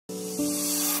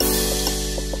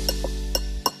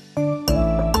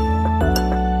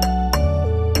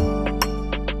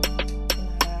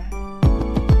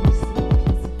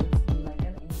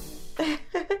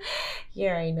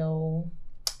I know.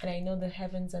 And I know the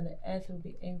heavens and the earth will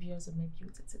be envious of my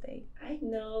beauty today. I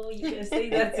know, you can say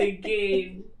that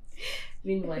again.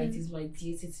 Meanwhile, it is my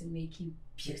duty to make you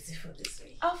beautiful this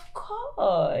way. Of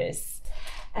course.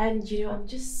 And you know, I'm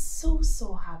just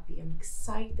so happy. I'm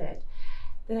excited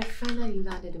that I finally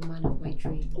landed the man of my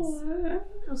dreams. Oh,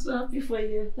 I'm so happy for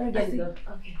you. Let me get it done.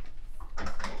 Okay.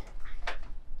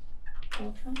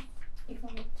 Welcome.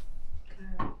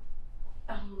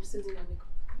 I'm still doing my makeup.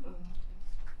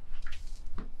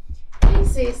 Hey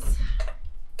sis,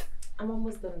 I'm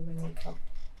almost done with my makeup.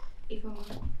 If I'm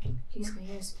please can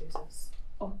you excuse us?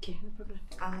 Okay, no problem.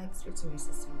 I'll speak to my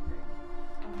sister.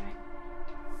 Alright.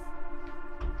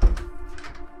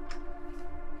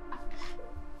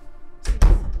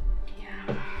 Yeah.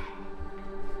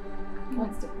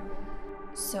 What's the problem?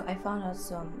 So I found out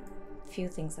few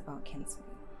things about Kinsley.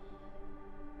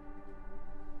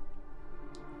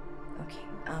 Okay.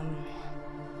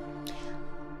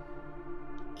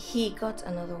 He got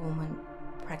another woman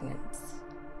pregnant,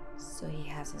 so he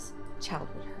has his child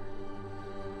with her.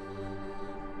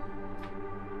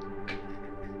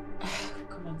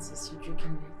 Come on, sis, you're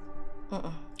joking,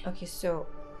 right? Okay, so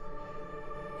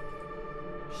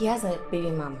he has a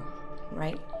baby mama,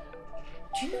 right?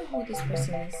 Do you know who this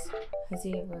person is? Has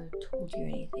he ever told you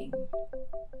anything?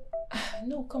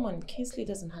 No, come on. Kinsley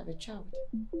doesn't have a child.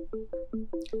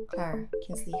 Clara,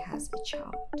 Kinsley has a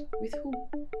child. With who?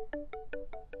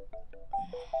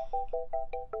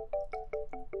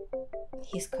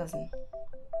 His cousin.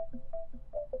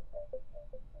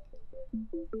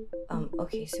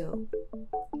 Okay, so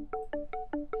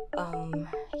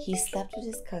he slept with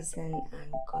his cousin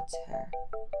and got her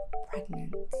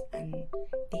pregnant, and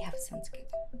they have a son together.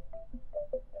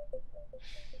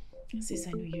 Sis,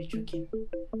 I know you're joking.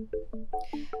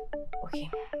 Okay,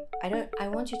 I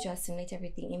want you to assimilate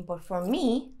everything in, but from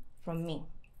me,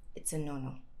 it's a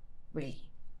no-no. Really,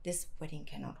 this wedding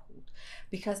cannot hold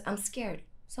because I'm scared.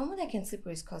 Someone that can sleep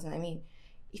with his cousin. I mean,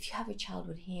 if you have a child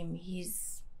with him,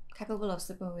 he's capable of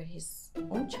sleeping with his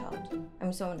own child. I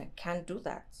mean, someone that can't do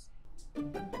that.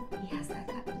 He has that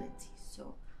ability.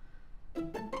 So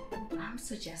I'm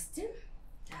suggesting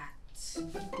that.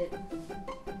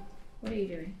 What are you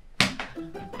doing?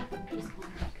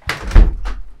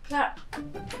 Clara.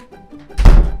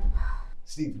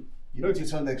 Steve, you know it's your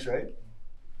turn next, right?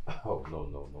 Oh,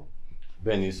 no.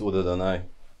 Ben is older than I.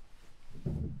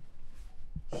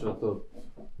 Shut up.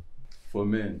 For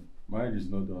men, marriage is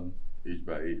not done age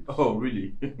by age. Oh,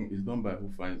 really? It's done by who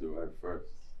finds the wife first.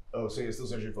 Oh, so you're still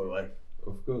searching for a wife?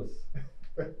 Of course.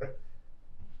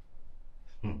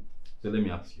 So let me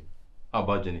ask you, how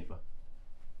about Jennifer?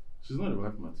 She's not a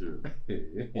wife material.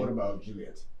 What about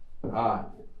Juliet? Ah,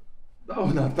 that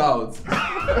one not out.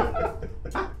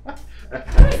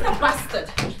 Where is the bastard?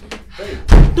 Hey.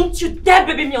 Don't you dare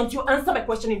baby me until you answer my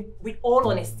question with all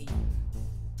honesty.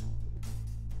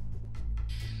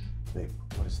 Babe,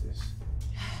 what is this?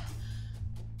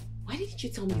 Why didn't you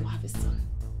tell me you have a son?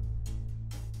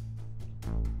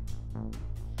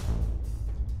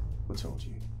 Who told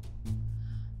you?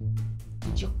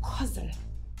 Did your cousin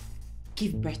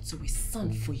give birth to a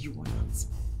son for you or not?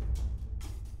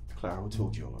 Clara, who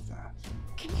told you all of that?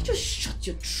 Can you just shut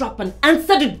your trap and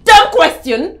answer the damn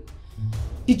question?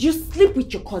 Did you sleep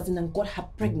with your cousin and got her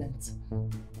pregnant?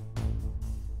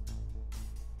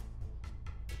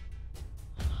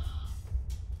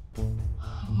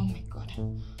 Oh my God.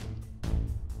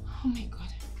 Oh my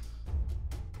God.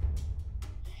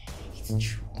 It's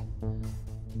true.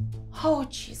 Oh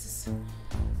Jesus.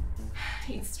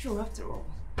 It's true after all.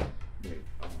 Babe,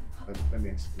 let me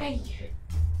explain. Hey.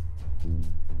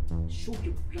 Show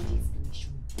your bloody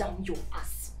explanation down your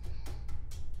ass.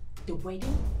 The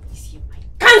wedding is hereby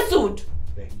cancelled!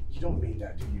 Babe, you don't mean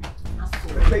that, do you?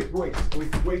 Asshole. Babe, wait,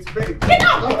 babe. Get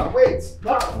out! Laura, wait,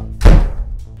 Laura.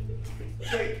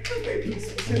 Babe, please,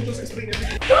 just explain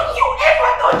everything. Don't you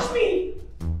ever touch me!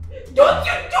 Don't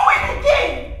you do it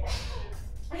again!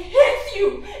 I hate you!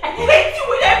 I hate you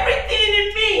with everything in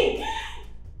me!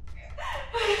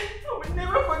 I will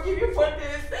never forgive you for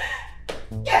this!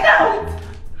 Get out!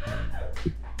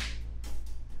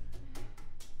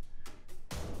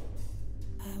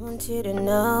 I want you to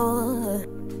know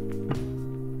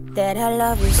that I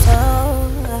love you so.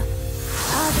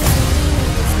 I just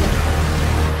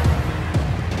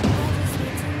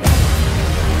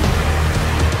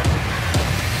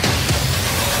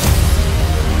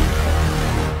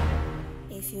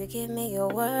if you give me your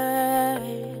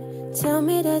word, tell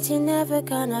me that you're never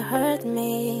gonna hurt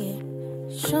me.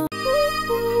 Show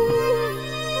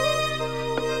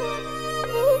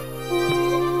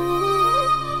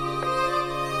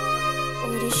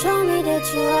Would you show me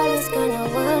that you always gonna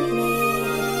want me.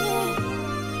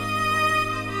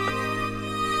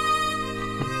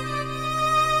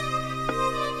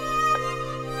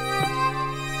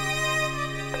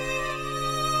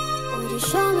 Would you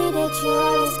show me that you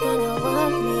always gonna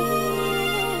want me?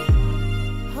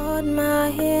 Hold my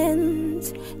hand,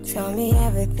 tell me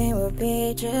everything will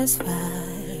be just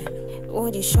fine.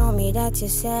 Would you show me that you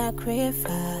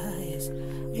sacrifice,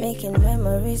 making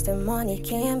memories the money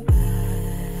can't buy?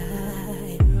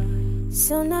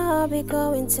 So now I'll be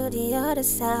going to the other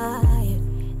side.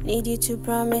 Need you to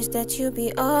promise that you'll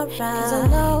be alright. Cause I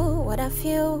know what I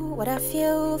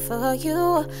feel for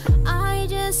you. I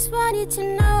just wanted to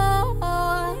know.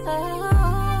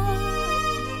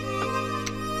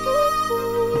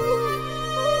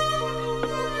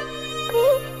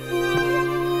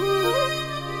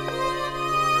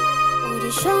 Would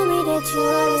you show me that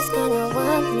you're always gonna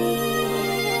want me?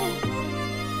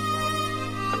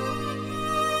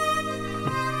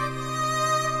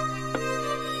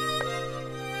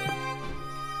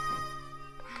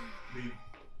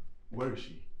 Where is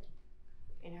she?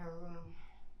 In her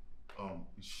room.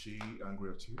 Is she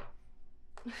angry at you?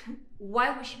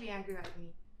 Why would she be angry at me?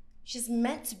 She's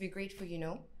meant to be grateful, you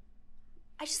know.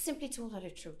 I just simply told her the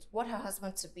truth. What her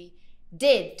husband to be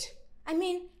did. I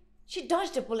mean, she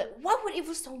dodged a bullet. Why would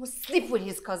even someone sleep with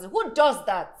his cousin? Who does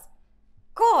that?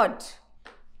 God.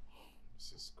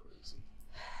 This is crazy.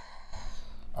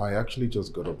 I actually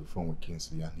just got off the phone with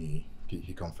Kingsley and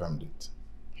he confirmed it.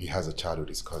 He has a child with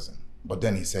his cousin. But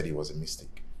then he said it was a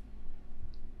mistake.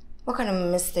 What kind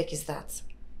of mistake is that?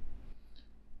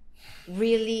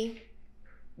 Really?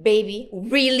 Baby?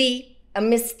 Really? A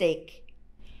mistake?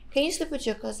 Can you sleep with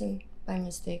your cousin by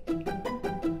mistake?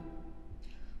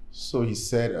 So he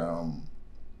said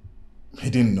he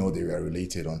didn't know they were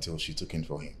related until she took in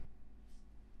for him.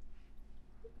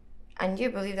 And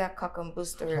you believe that cock and bull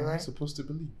story, What am I right? supposed to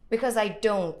believe? Because I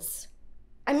don't.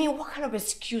 I mean, what kind of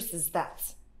excuse is that?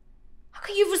 How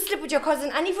can you even sleep with your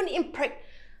cousin and even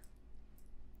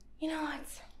You know what?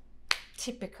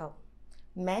 Typical.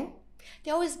 Men,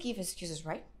 they always give excuses,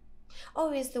 right?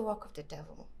 Always the work of the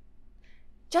devil.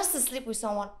 Just to sleep with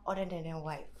someone other than their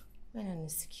wife. Men and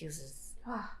excuses.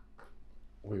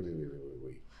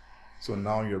 Wait. So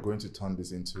now you're going to turn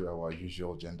this into our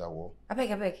usual gender war? I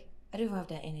beg. I don't even have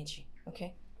that energy,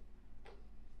 okay?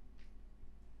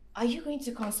 Are you going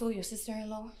to console your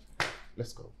sister-in-law?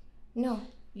 Let's go. No,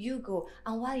 you go.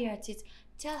 And while you're at it,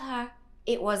 tell her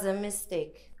it was a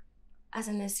mistake. As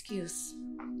an excuse.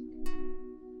 Can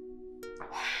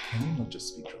you not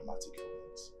just be dramatic for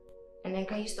once? And then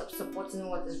can you stop supporting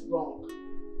what is wrong?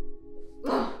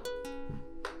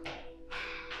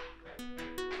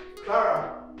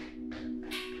 Clara!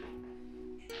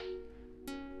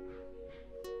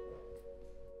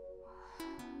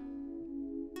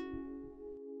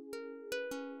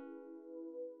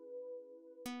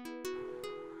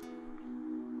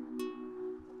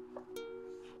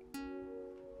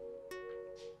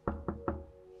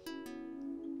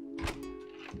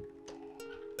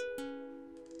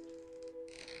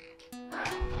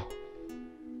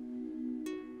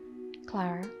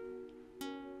 Clara.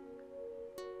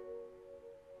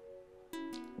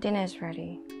 Dinner is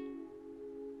ready.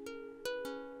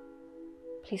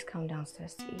 Please come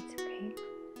downstairs to eat, okay?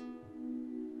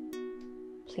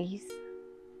 Please.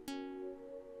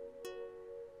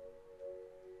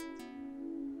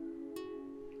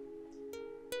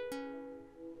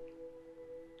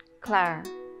 Clara,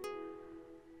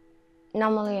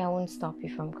 normally I won't stop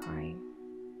you from crying.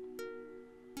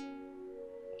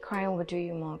 Crying will do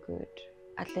you more good.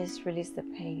 At least release the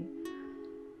pain.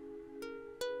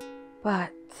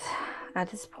 But at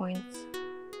this point,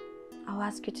 I'll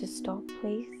ask you to stop,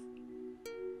 please.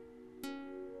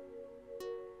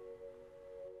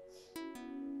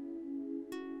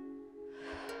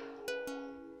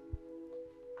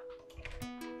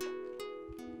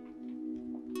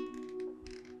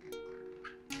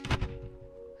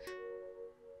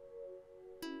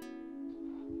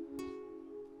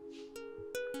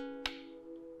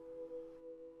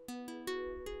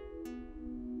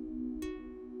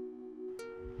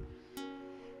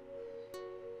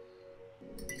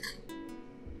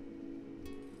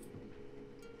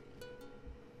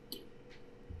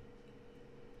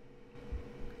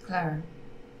 Clara,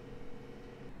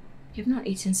 you've not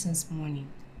eaten since morning.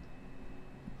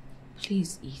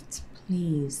 Please eat,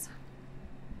 please.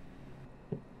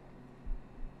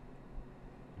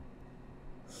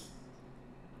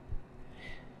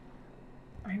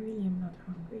 I really am not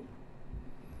hungry.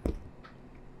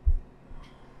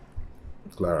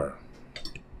 Clara,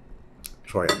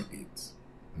 try and eat,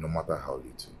 no matter how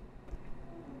little.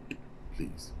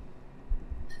 Please.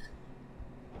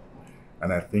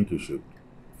 And I think you should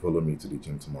follow me to the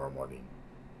gym tomorrow morning.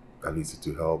 At least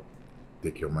to help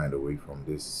take your mind away from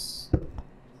these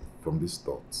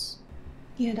thoughts.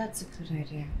 Yeah, that's a good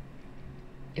idea.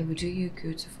 It would do you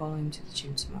good to follow him to the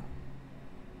gym tomorrow.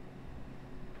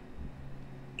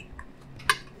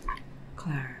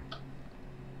 Clara,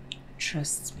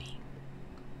 trust me.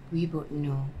 We both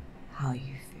know how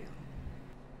you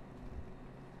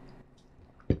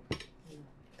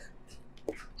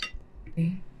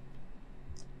feel.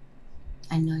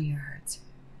 I know you're hurt.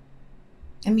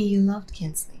 I mean, you loved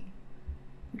Kinsley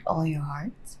with all your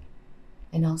heart,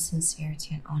 in all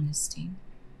sincerity and honesty.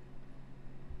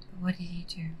 But what did he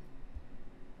do?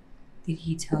 Did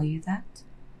he tell you that?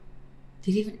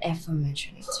 Did he even ever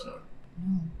mention it to you?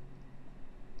 No.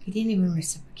 He didn't even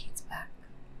reciprocate back.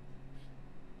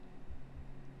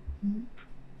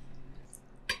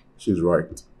 She's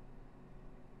right.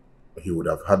 He would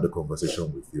have had the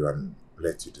conversation with you and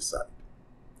let you decide.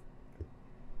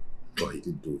 But he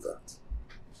didn't do that.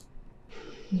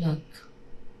 Look,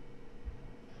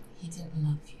 he didn't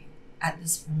love you, at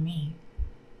least for me.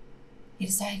 He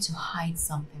decided to hide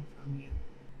something from you.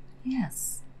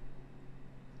 Yes.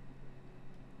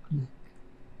 Look,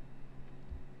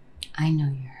 I know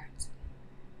you're hurt.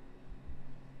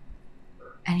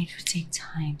 And it will take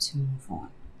time to move on.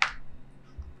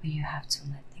 But you have to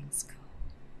let things go.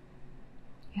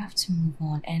 You have to move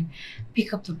on and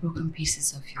pick up the broken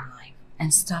pieces of your life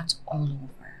and start all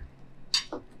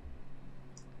over.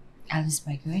 At least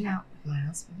by going out with my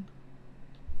husband.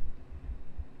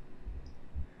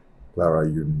 Clara,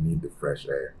 you need the fresh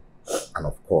air. And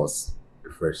of course, a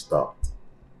fresh start.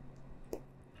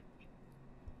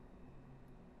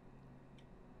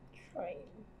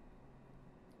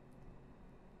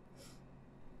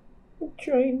 I'm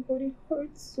trying, but it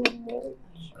hurts so much.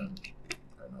 I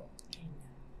know.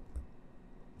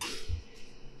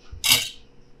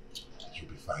 You'll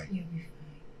be fine. You'll be fine.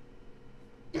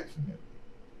 Definitely.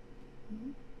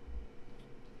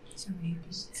 So baby.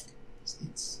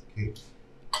 It's okay.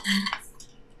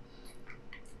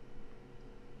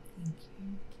 Thank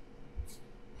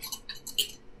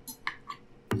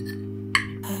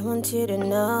you. I want you to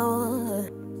know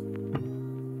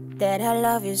that I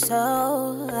love you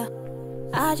so.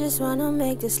 I just wanna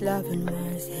make this love and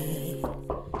mercy.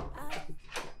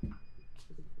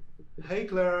 Hey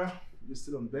Clara, you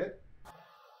still on bed?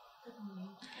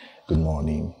 Good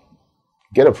morning.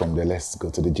 Get up from there, let's go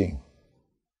to the gym.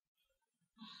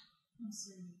 I'm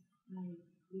sorry, I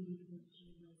really don't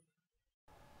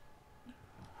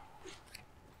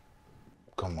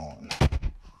Come on.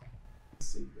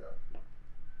 See that.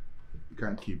 You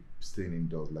can't keep staying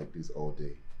indoors like this all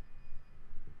day.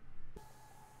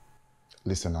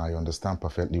 Listen, I understand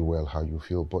perfectly well how you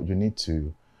feel, but you need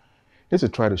to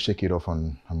try to shake it off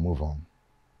and move on.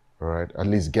 All right? At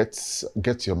least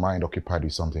get your mind occupied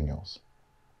with something else.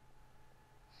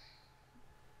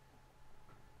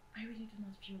 I really do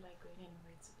not feel like going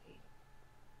anywhere today.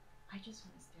 I just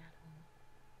want to stay at home.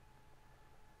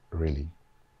 Really?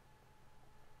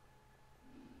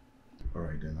 All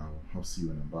right, then I'll see you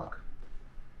when I'm back.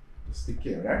 Just take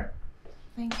care, right?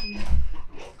 Thank you.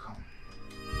 Come.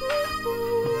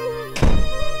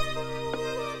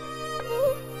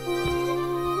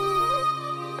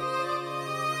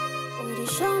 Would you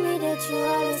show me that you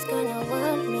always gonna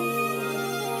want me?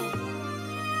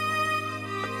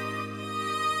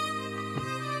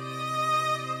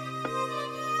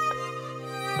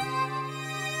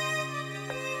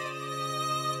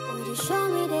 Would you show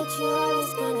me that you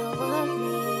always gonna want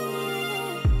me?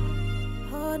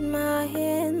 Hold my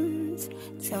hands,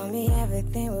 tell me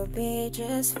everything will be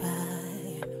just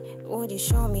fine. Would you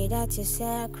show me that you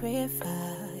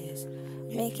sacrifice,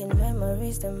 making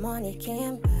memories the money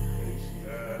can't buy?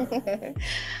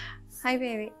 Hi,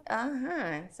 baby.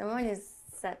 Someone is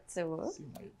set to work. See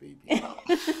my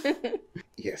baby.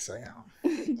 Yes, I am.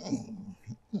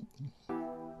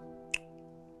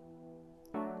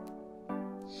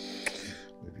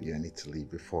 Maybe I need to leave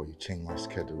before you change my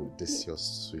schedule with this your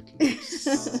sweet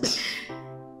lips.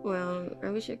 Well, I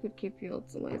wish I could keep you all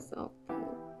to myself.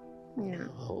 Yeah.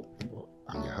 Oh, well,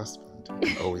 I'm your husband.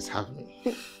 You always have me.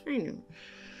 I know.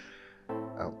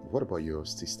 What about your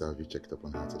sister? Have you checked up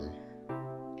on her today?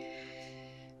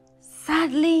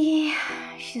 Sadly,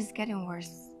 she's getting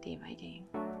worse day by day.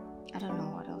 I don't know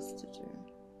what else to do.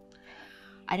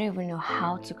 I don't even know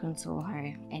how to console her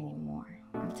anymore.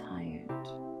 I'm tired.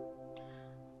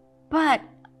 But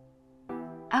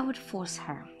I would force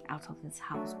her out of this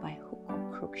house by hook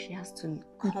or crook. She has to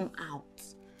come out.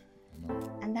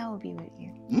 And that will be with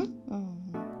you.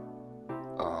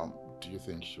 Do you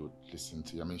think she would listen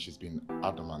to you? I mean, she's been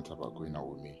adamant about going out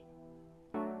with me.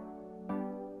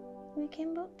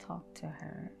 can both talk to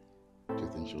her. Do you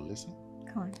think she'll listen?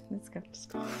 Come on, let's go.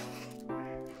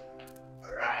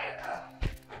 Alright.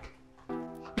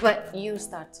 But you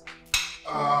start.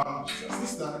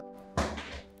 Just start.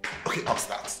 Okay, I'll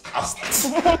start.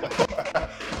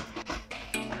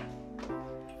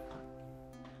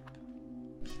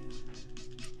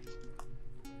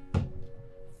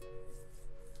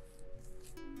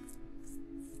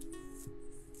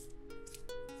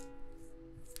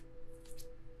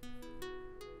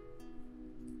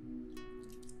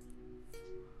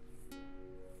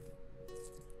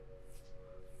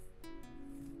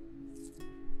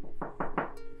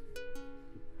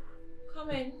 Come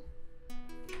in.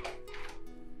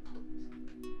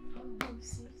 Oh,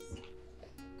 sis.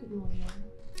 Good morning.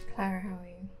 Clara, how are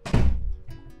you?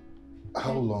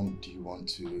 How long do you want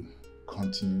to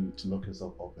continue to lock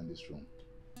yourself up in this room?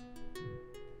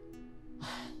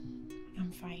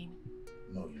 I'm fine.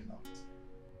 No, you're not.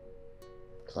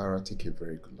 Clara, take a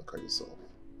very good look at yourself.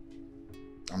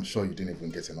 I'm sure you didn't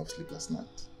even get enough sleep last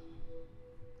night.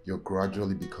 You're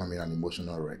gradually becoming an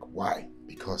emotional wreck. Why?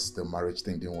 Because the marriage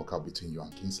thing didn't work out between you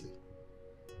and Kingsley.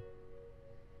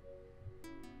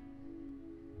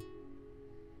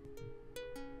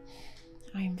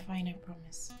 I am fine, I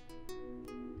promise.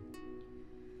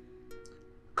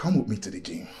 Come with me to the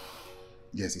gym.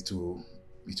 Yes, it will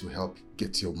help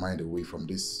get your mind away from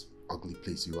this ugly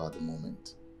place you are at the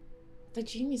moment. The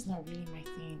gym is not really my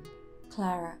thing.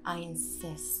 Clara, I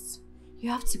insist. You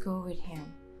have to go with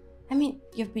him. I mean,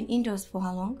 you've been indoors for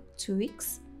how long? 2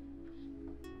 weeks?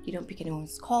 You don't pick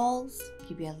anyone's calls,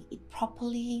 you barely eat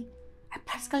properly. I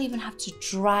practically even have to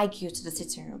drag you to the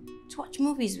sitting room to watch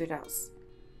movies with us.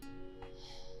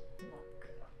 Look.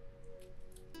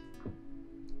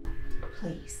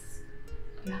 Please,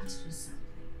 you have to do something.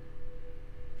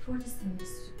 Before this thing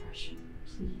leads to depression,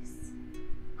 please.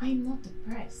 I am not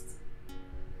depressed.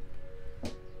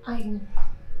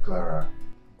 Clara,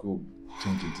 go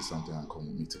change into something and come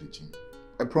with me to the gym.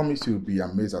 I promise you'll be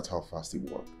amazed at how fast it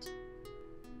worked.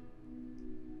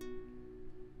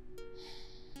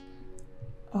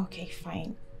 Okay,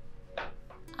 fine.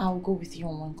 I'll go with you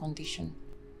on one condition.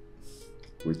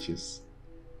 Which is?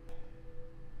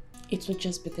 It would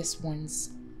just be this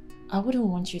once. I wouldn't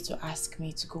want you to ask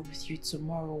me to go with you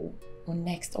tomorrow or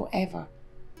next or ever.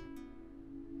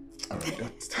 Alright,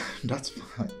 that's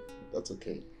fine. That's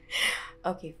okay.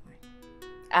 Okay, fine.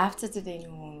 After today,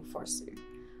 no one will force you.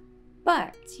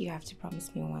 But you have to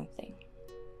promise me one thing.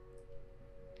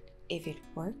 If it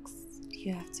works,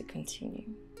 you have to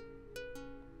continue.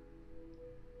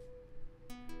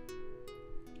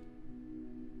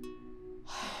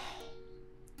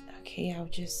 Okay, I'll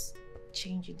just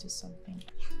change into something.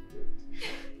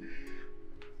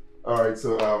 Alright,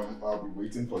 so I'll be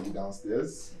waiting for you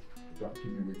downstairs. Don't keep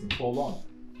me waiting for long.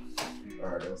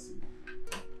 Alright, I'll see you.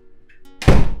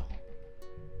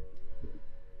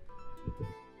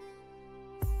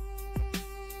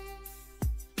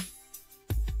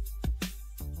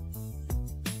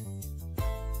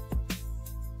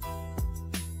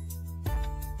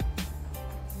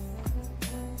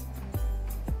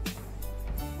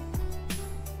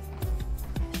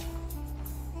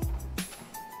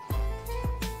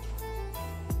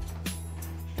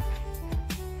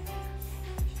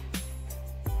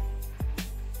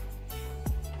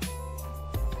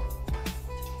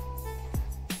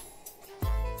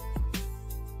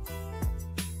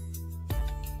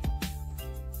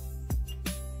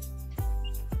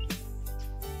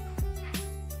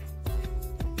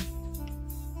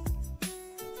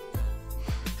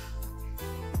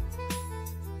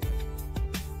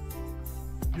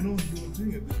 You know, you were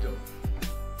doing a good job.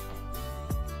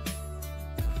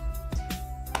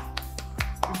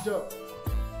 Good job.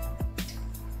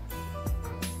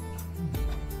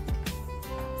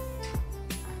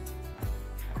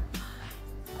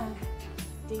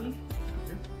 Dave?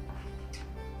 Okay.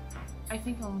 I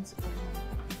think I want to go home.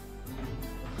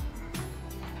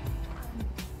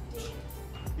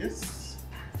 Yes?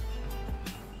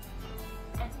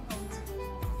 I think I want to go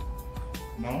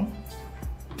home. No?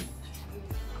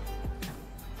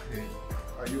 Okay.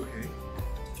 Are you okay?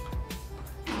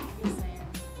 Yes, I am.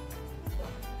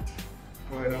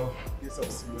 Alright, I guess I'll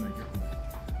see you when I get home.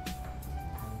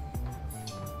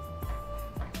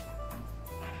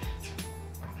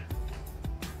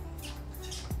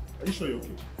 Are you sure you're okay?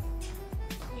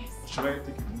 Yes. Should I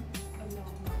take you home?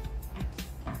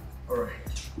 No. Alright.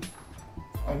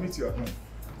 I'll meet you at home.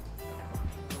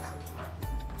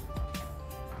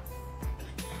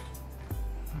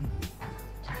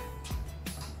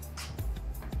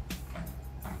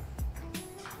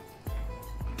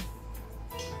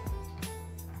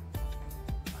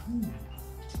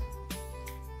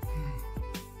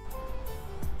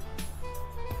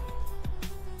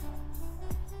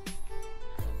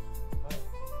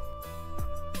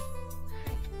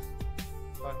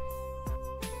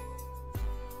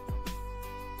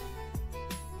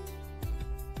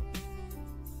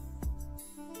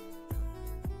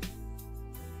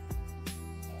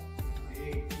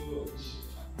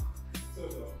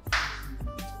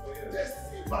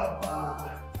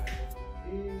 Baba.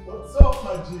 What's up,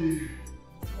 my G?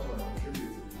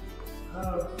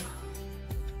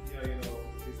 Yeah, you know,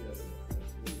 business.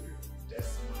 Yes,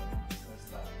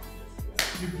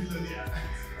 you billionaire.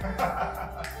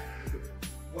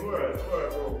 Alright,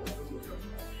 bro. You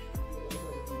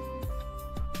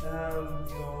know, I don't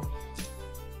know,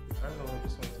 I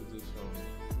just want to do some,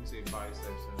 you say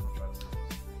biceps and triceps.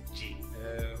 G.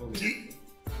 Okay. G.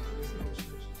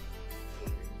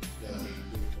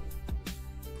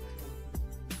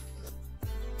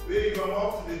 Babe, I'm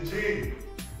off to the gym.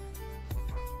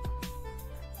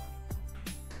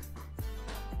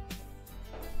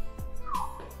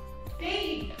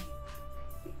 Babe!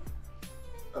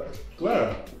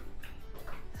 Clara.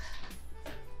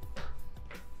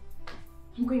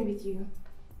 I'm going with you.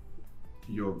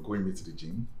 You're going with me to the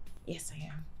gym? Yes, I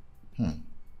am.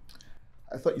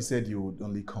 I thought you said you would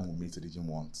only come with me to the gym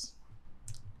once.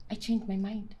 I changed my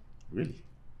mind. Really?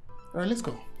 Alright, let's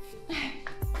go.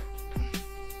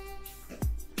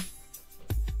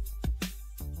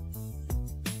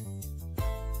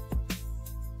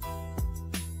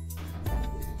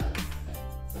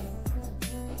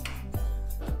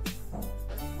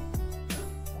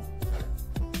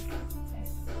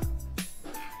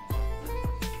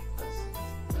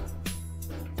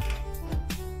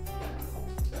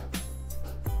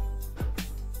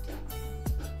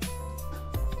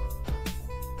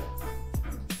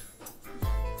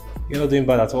 You're not doing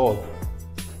bad at all.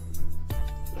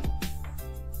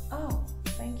 Oh,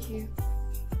 thank you.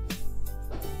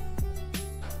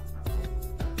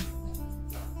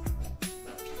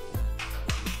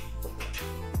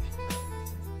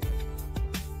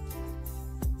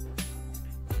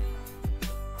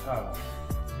 Ah,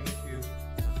 thank you.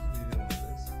 Leaving all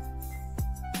this.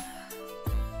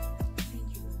 Thank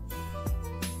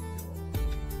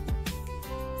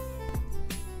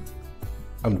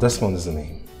you. Desmond is the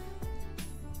name.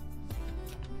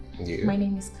 You? My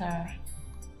name is Clara.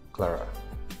 Clara.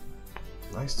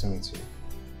 Nice to meet you.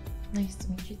 Nice to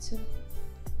meet you too.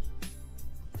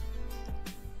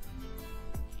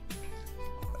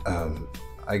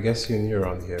 I guess you're new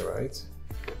around here, right?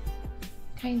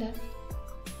 Kinda.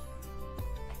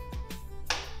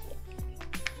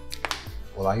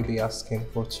 Will I be asking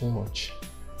for too much?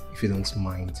 If you don't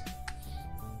mind,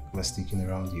 am I sticking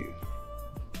around you?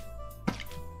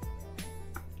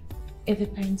 It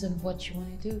depends on what you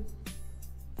want to do.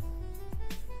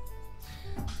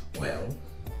 Well,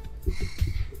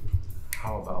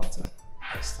 how about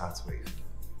I start with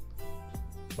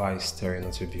by staring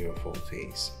at your beautiful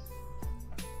face?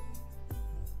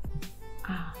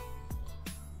 Ah.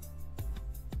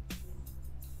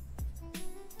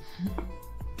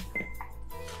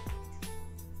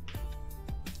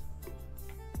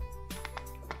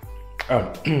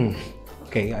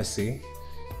 Okay, I see.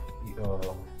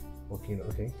 Okay,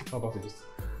 okay. How about we just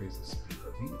increase the speed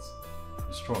a bit?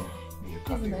 You're strong.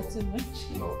 You're Isn't that too much?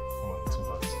 No, come on, too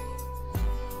much.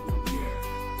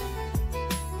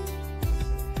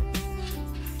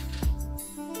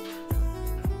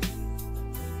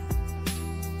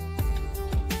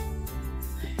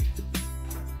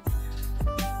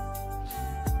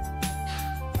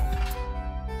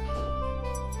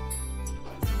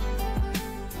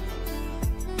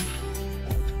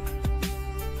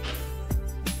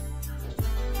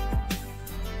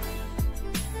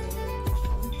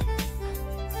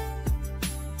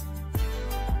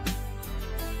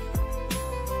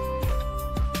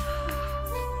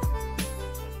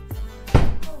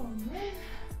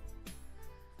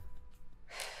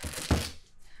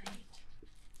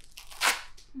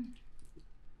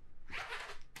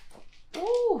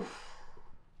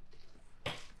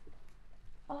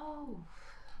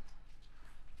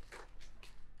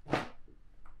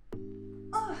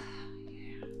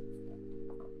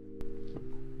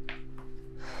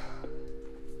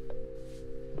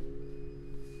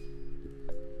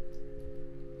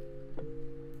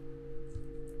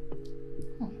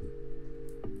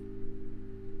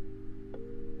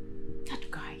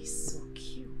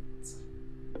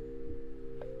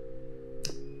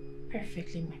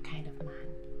 Perfectly my kind of man.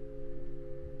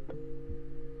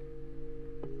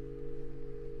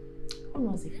 Who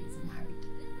knows if he's married?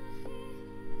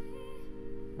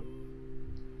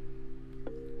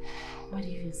 What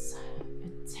if it's a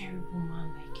terrible man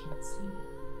like Kingsley?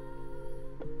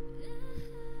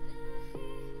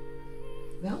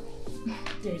 Well,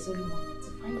 there is only one way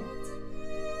to find out.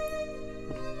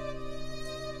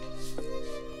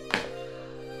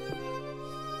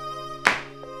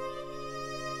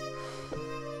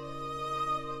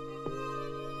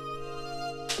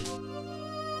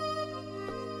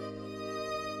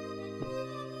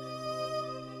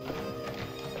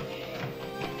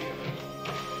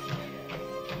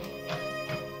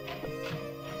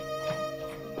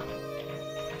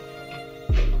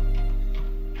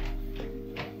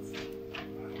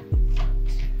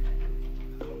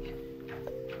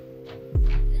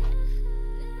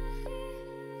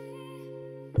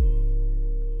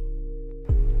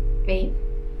 Babe,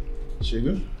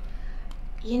 Sugar?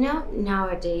 you know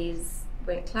nowadays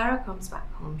when Clara comes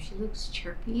back home, she looks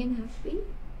chirpy and happy.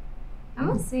 I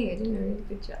must say, I did a really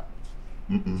good job.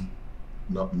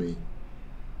 Not me.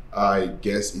 I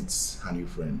guess it's her new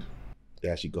friend.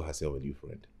 Yeah, she got herself a new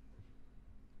friend.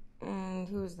 And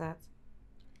who's that?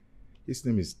 His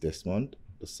name is Desmond,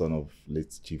 the son of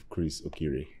late Chief Chris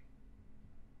Okiri.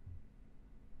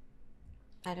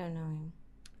 I don't know him.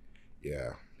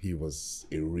 Yeah, he was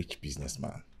a rich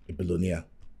businessman, a billionaire.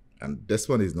 And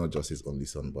Desmond is not just his only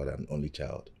son, but an only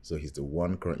child. So he's the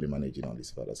one currently managing all his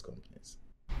father's companies.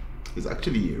 He's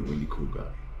actually a really cool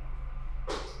guy.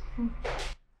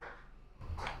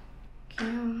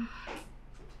 Yeah.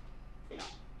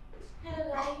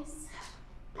 Hello guys.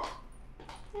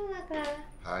 Hello, Clara.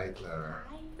 Hi, Clara.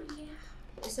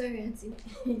 Hi. Sorry, Auntie.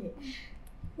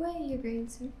 Where are you going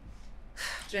to?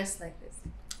 Dressed like this.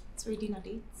 It's really not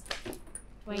it.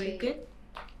 Why you Wait. good?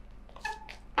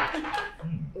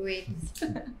 Wait.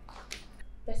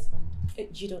 This one.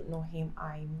 You don't know him.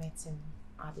 I met him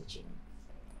at the gym.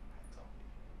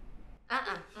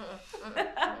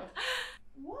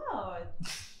 What?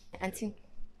 Auntie,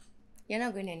 you're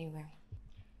not going anywhere.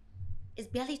 It's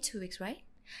barely 2 weeks, right?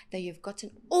 That you've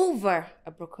gotten over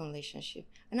a broken relationship.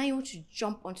 And now you want to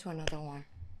jump onto another one.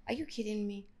 Are you kidding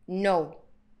me? No.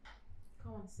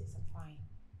 Come on, sis, I'm fine.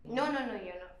 No, you're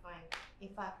not fine. In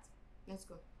fact, let's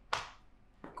go.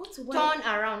 Go to work. Turn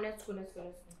around. Let's go.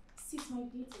 Sis, my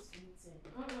date is waiting.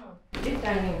 Sit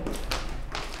down here.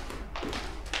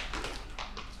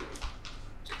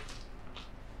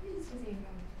 His name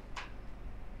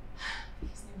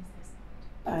is Desmond.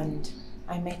 And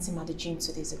I met him at the gym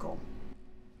 2 days ago.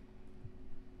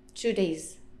 2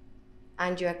 days.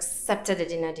 And you accepted a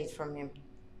dinner date from him.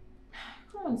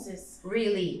 Come on, sis.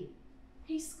 Really?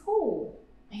 He's cool.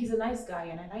 He's a nice guy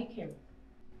and I like him.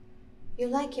 You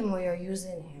like him or you're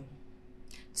using him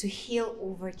to heal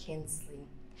over Kingsley.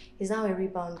 He's now a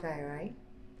rebound guy, right?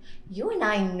 You and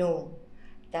I know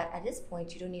that at this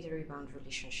point you don't need a rebound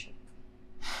relationship.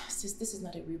 Sis, this is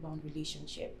not a rebound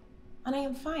relationship. And I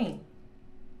am fine.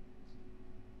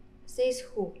 Says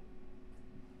who?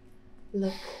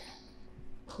 Look,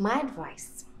 my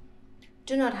advice,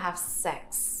 do not have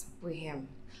sex with him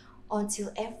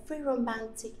until every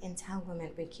romantic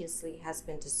entanglement with Kingsley has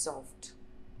been dissolved.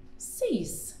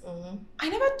 Sis, I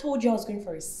never told you I was going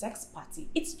for a sex party.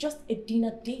 It's just a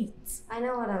dinner date. I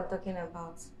know what I'm talking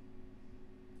about.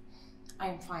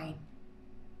 I'm fine.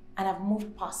 And I've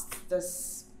moved past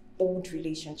this old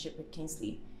relationship with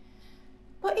Kingsley.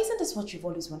 But isn't this what you've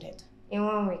always wanted? In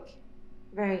 1 week.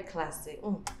 Very classic.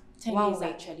 10 1 days week.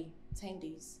 actually. 10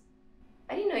 days.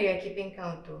 I didn't know you were keeping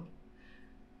count though.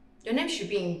 Your name should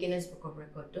be in Guinness Book of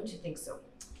Record, don't you think so?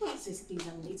 Sis, please,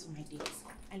 I'm late for my date.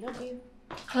 I love you.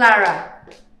 Clara!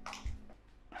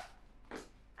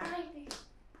 Alright, babe.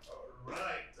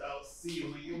 Alright, I'll see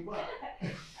you when you back.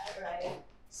 Alright.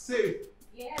 Safe.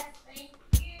 Yes, thank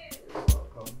you.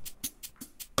 Welcome.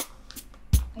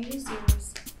 Are you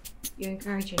serious? You're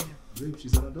encouraging her. Babe,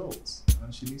 she's an adult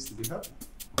and she needs to be happy.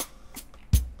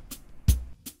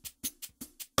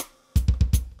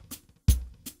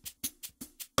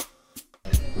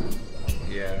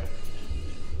 Yeah.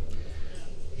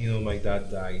 You know, my dad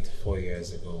died 4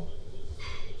 years ago.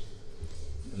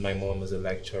 And my mom was a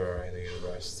lecturer in a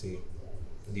university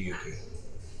in the UK.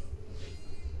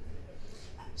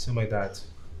 So my dad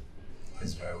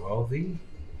is very wealthy.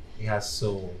 He has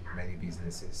so many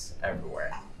businesses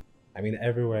everywhere. I mean,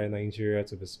 everywhere in Nigeria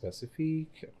to be specific,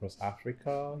 across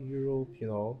Africa, Europe, you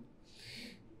know.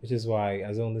 Which is why,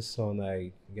 as only son,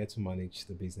 I get to manage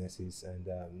the businesses, and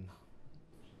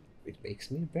it makes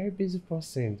me a very busy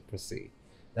person per se.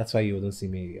 That's why you wouldn't see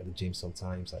me at the gym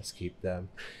sometimes. I skip them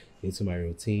into my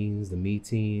routines, the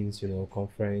meetings, you know,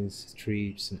 conference,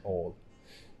 trips, and all.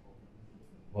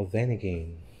 But then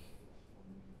again,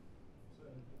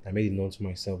 I made it known to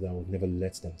myself that I would never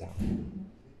let them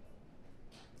down.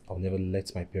 I'll never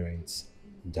let my parents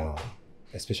down,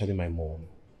 especially my mom.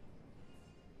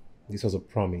 This was a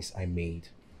promise I made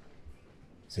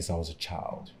since I was a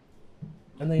child.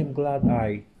 And I am glad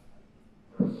I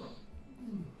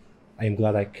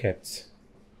kept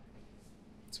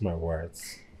to my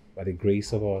words by the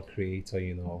grace of our Creator,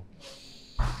 you know.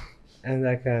 And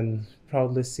I can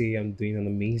proudly say I'm doing an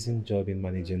amazing job in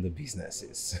managing the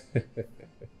businesses.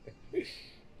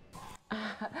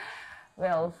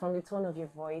 Well, from the tone of your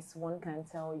voice, one can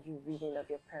tell you really love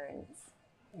your parents.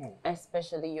 Oh.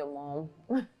 Especially your mom.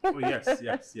 Oh, yes.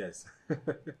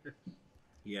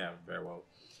 Yeah, very well.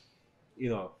 You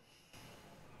know,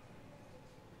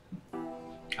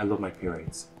 I love my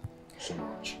parents so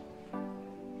much.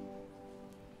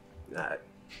 I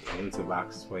wouldn't have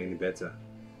asked for any better.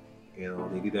 You know,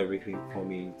 they did everything for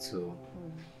me to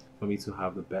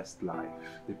have the best life.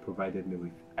 They provided me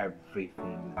with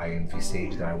everything I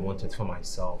envisaged that I wanted for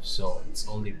myself. So it's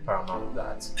only paramount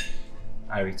that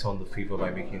I return the favor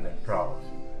by making them proud.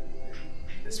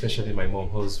 Especially my mom,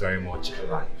 who's very much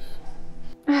alive.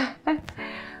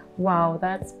 Wow,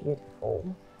 that's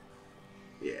beautiful.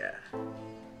 Yeah.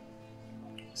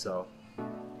 So,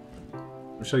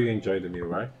 I'm sure you enjoyed the meal,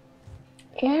 right?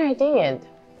 Yeah, I did.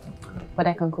 But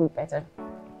I can cook better.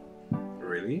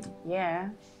 Really? Yeah.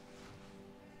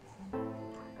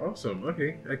 Awesome.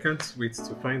 Okay. I can't wait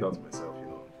to find out myself, you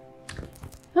know.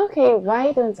 Okay,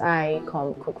 why don't I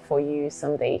come cook for you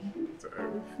someday?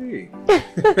 Terrific.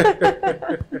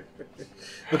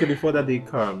 Okay, before that day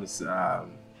comes,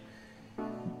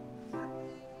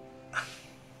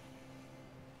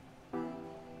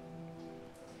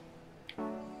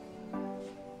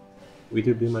 would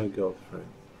you be my girlfriend?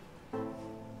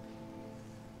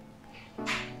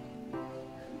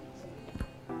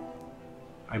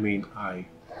 I mean, I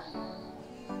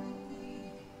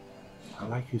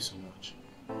like you so much.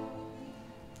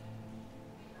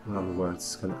 None of the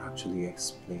words can actually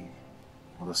explain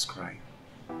or describe.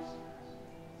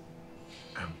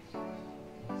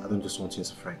 I don't just want you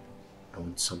as a friend. I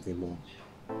want something more.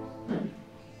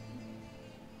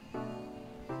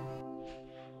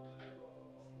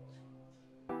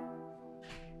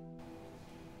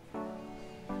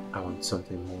 I want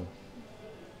something more.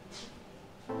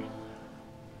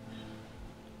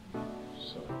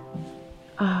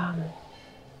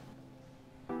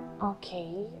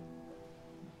 Okay.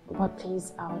 But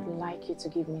please, I would like you to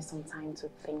give me some time to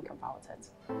think about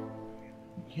it.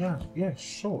 Yeah,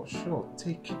 sure.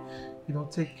 Take your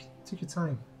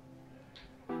time.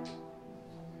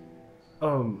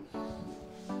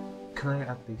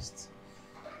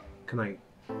 Can I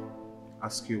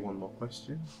ask you one more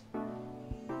question?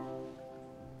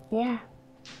 Yeah.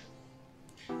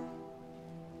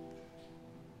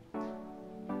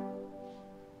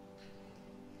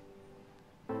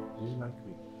 Do you like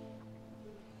me?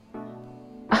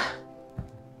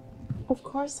 Of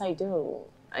course I do.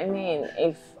 I mean,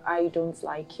 if I don't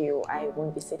like you, I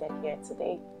won't be seated here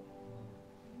today.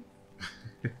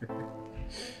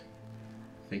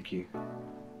 Thank you.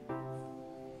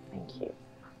 Thank you.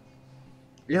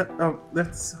 Yeah, how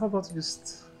about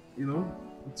just,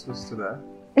 toast to that?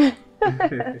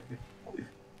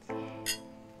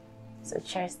 So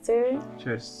cheers to...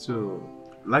 Cheers to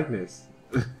likeness.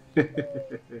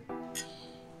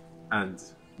 And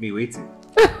me waiting.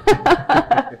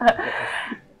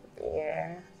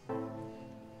 Yeah.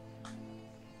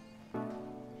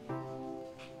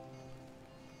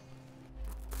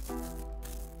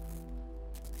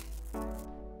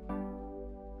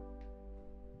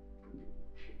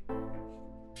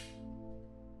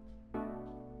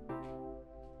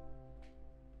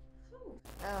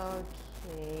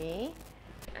 Okay.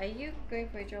 Are you going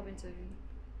for a job interview?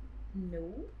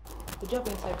 No. The job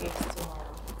interview is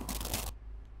tomorrow.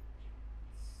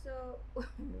 So,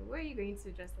 where are you going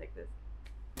to dress like this?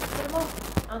 For the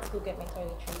moment, Aunt will get me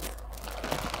toiletries.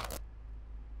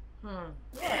 Yeah.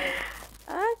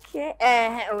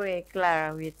 Okay. Wait,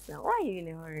 Clara, wait now. Why are you in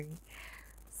a hurry?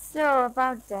 So,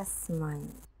 about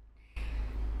Desmond.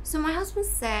 So, my husband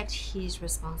said he's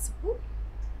responsible,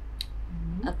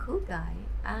 a cool guy,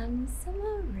 and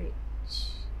somewhat rich.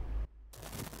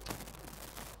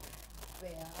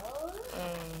 Well,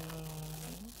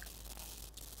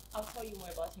 I'll tell you more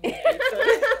about him later.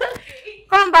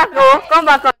 Come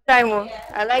back on time.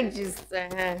 Yeah. I like juice.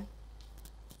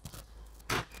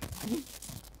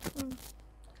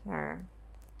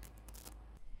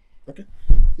 Okay,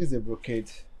 this is a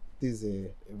brocade. This is a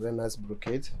very nice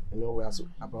brocade. We are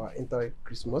about enter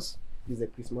Christmas. This is a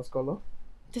Christmas color.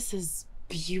 This is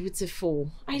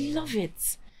beautiful. I love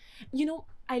it.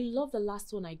 I love the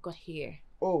last one I got here.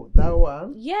 Oh, that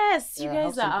one? Yes, you Yeah, I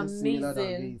guys have are something similar than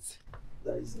amazing. this.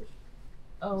 That is it.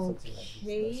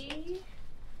 Okay.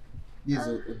 This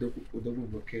is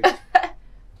Odogu brocade.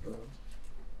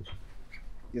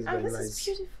 It's very This nice. is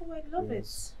beautiful. I love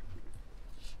it.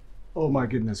 Oh my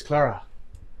goodness, Clara.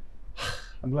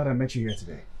 I'm glad I met you here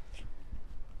today.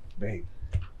 Babe,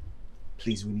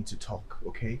 please, we need to talk,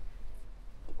 okay?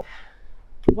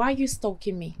 Why are you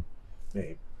stalking me?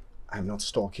 Babe, I'm not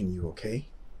stalking you, okay?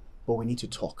 But we need to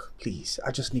talk, please.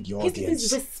 I just need your Please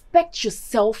audience. respect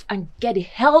yourself and get the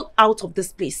hell out of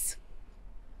this place.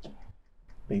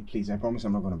 Babe, please, I promise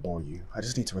I'm not going to bore you. I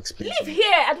just need to explain to Leave you.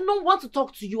 here. I don't want to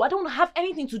talk to you. I don't have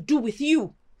anything to do with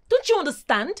you. Don't you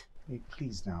understand? Babe,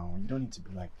 please now. You don't need to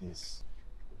be like this.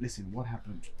 Listen, what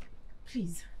happened?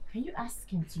 Please, can you ask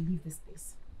him to leave this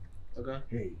place? Okay.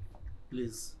 Hey.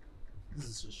 Please. This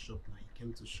is your shop now. You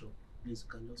came to shop. Please,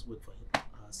 you can just wait for him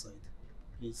our side.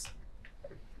 Please.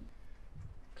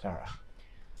 Clara.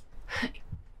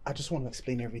 I just want to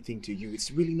explain everything to you.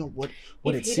 It's really not what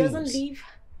it If he seems. doesn't leave,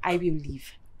 I will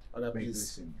leave. Babe,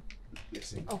 please.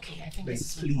 Listen. Okay, I think Babe,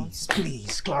 this is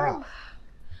please, Clara.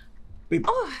 Babe,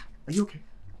 are you okay?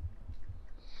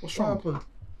 What's wrong? What happened?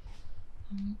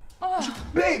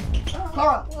 Babe!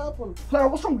 Clara! What happened? Clara,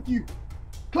 what's wrong with you?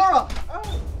 Clara!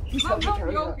 Please help me Mom, take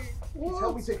her you of. okay? Please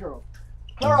help me take her of.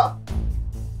 Clara!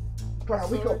 Clara,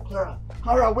 wake up, Clara!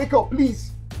 Clara, wake up,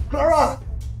 please! Clara!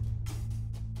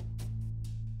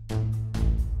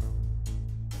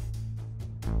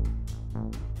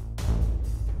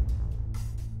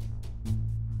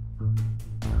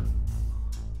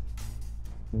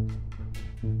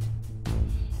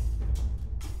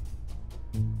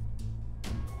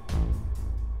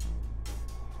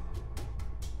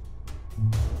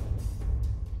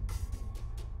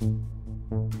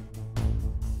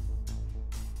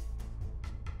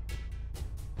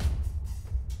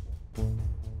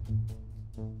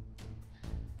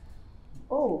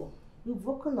 Oh, you've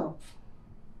woken up.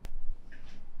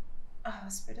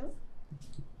 Hospital?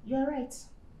 You're right.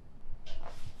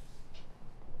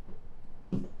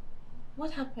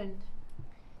 What happened?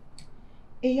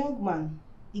 A young man.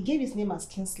 He gave his name as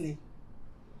Kingsley.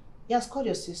 He has called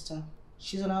your sister.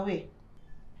 She's on her way.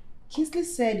 Kingsley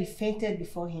said he fainted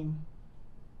before him.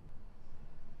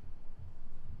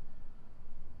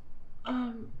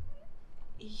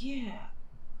 Yeah.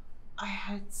 I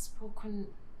had spoken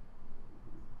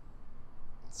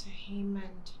to him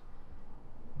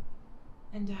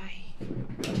and I...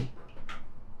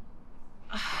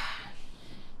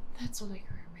 that's all I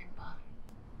can remember.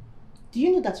 Do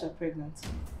you know that you're pregnant?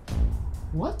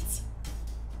 What?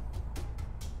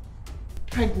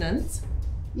 Pregnant?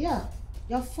 Yeah,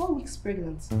 you're 4 weeks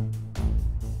pregnant.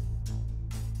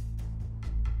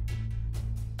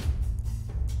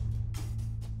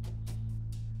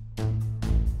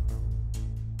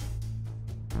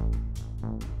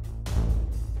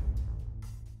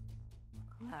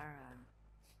 Clara.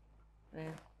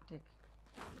 Take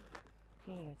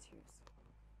your tears.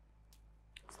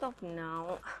 Stop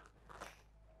now.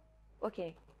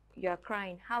 Okay, you are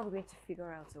crying. How are we going to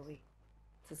figure out a way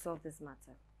to solve this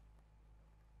matter?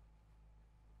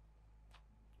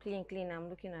 Clean, I'm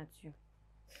looking at you.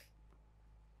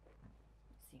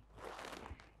 See.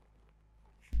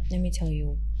 Let me tell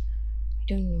you. I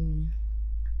don't know.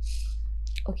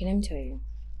 Okay, let me tell you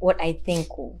what I think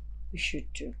we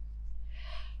should do.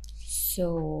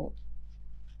 So,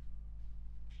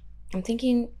 I'm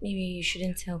thinking maybe you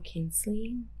shouldn't tell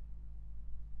Kingsley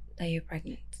that you're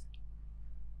pregnant.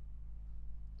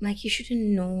 Like, he shouldn't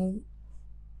know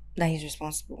that he's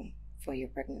responsible for your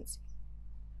pregnancy.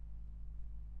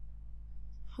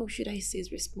 How should I say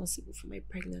is responsible for my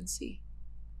pregnancy?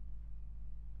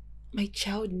 My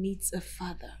child needs a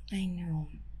father. I know.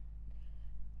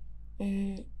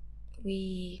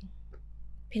 We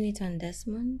pin it on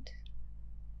Desmond.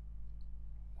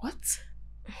 What?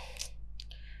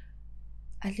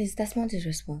 At least Desmond is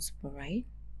responsible, right?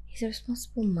 He's a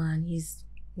responsible man. He's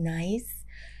nice.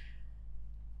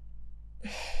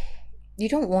 You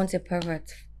don't want a pervert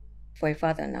for a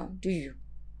father now, do you?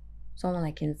 Someone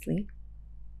like Kingsley?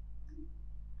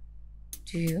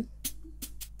 Do you?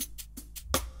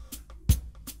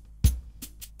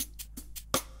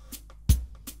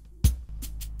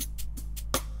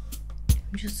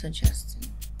 I'm just suggesting.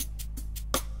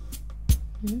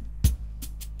 Hmm?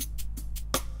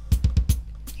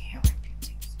 Here are my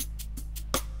beauties.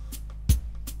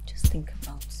 Just think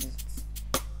about it.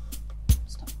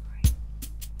 Stop crying.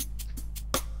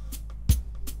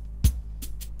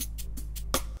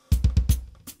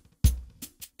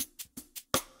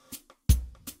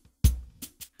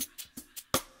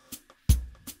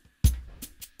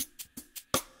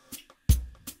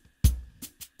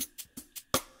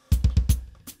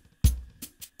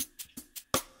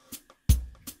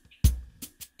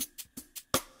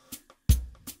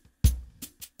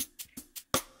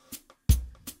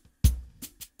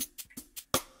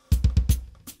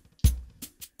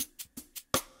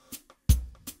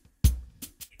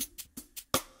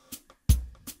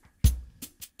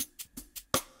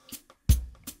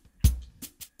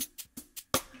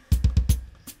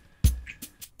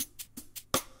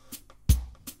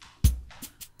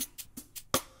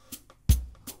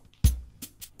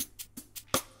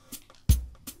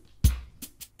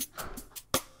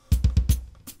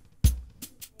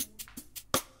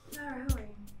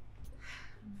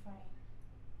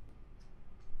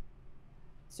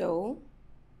 So?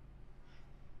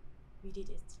 We did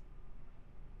it.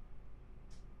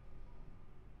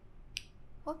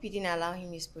 Hope you didn't allow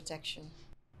him use protection.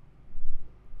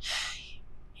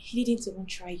 He didn't even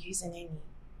try using any.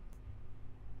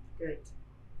 Good.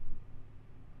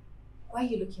 Why are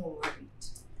you looking worried?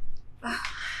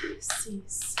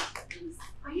 Sis, please.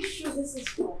 Are you sure this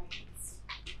is right?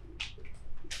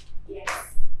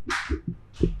 Yes.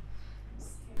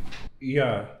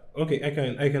 Yeah. Okay,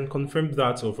 I can confirm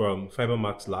that over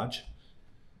Fibermax Large.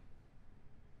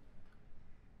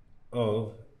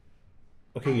 Oh.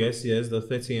 Okay, yes, the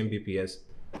 30 Mbps.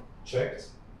 Checked.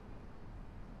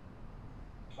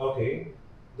 Okay.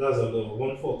 That's the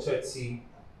 1430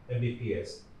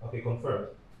 Mbps. Okay, confirmed.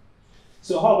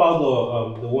 So how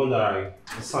about the one that I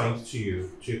assigned to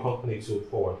you, to your company to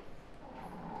forward?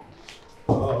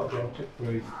 Oh, okay, I'll check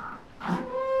for it.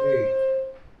 Hey.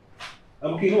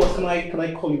 Okay, you know what? Can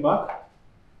I call you back?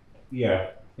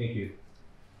 Yeah, thank you.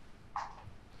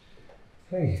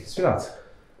 Hey, sweetheart.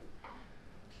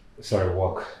 Sorry,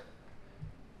 walk.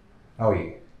 How are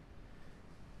you?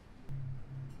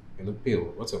 You look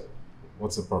pale. What's up?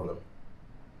 What's the problem?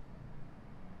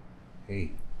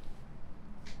 Hey.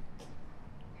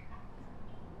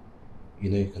 You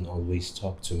know you can always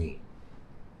talk to me.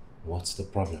 What's the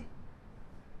problem?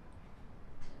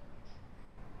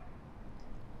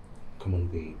 Come on,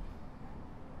 babe.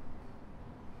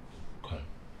 Come.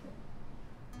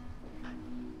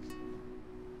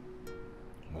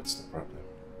 What's the problem?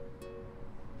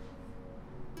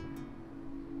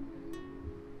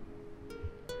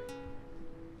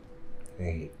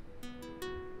 Hey,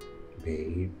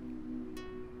 babe.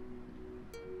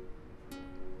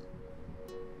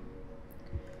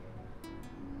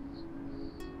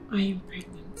 I am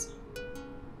pregnant.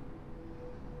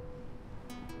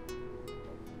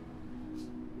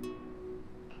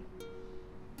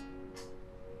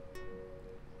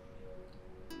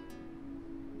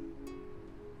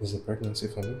 Is the pregnancy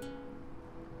for me?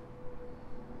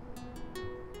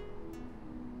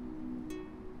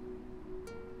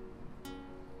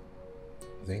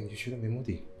 Then you shouldn't be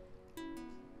moody.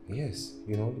 Yes,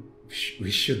 you know,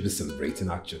 we should be celebrating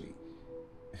actually.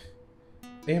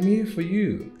 I am here for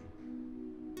you.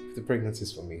 If the pregnancy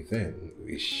is for me, then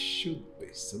we should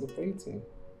be celebrating.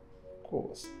 Of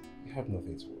course, you have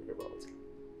nothing to worry about.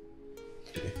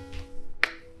 Okay.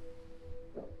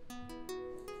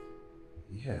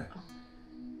 Yeah,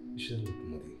 you shouldn't look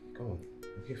moody. Come on,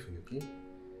 I'm here for you, okay?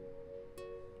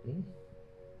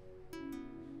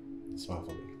 Smile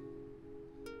for me.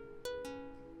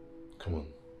 Come on.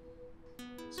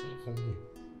 Smile for me.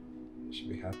 You should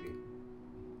be happy.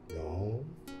 No.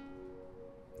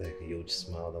 Like a huge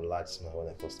smile, a large smile when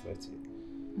I first met you.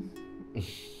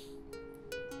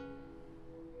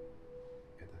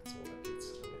 Yeah, that's all I get.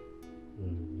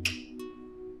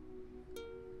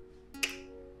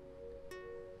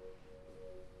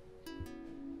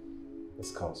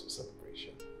 Let's cause for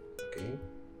celebration, okay?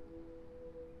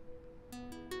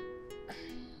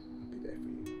 I'll be there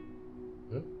for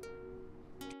you.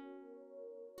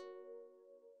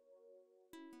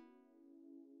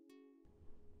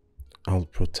 I'll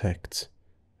protect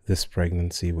this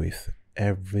pregnancy with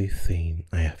everything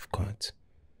I have got.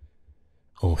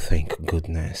 Oh, thank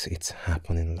goodness it's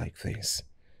happening like this.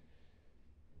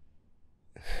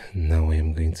 Now I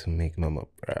am going to make Mama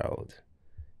proud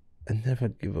and never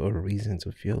give her a reason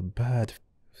to feel bad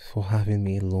for having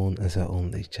me alone as her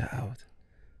only child.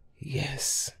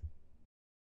 Yes.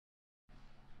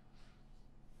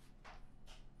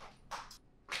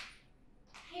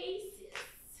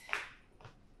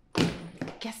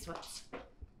 Guess what?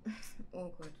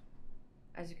 Oh, good.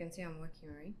 As you can see, I'm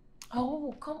working, right?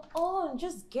 Oh, come on,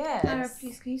 just guess. Clara,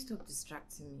 please, can you stop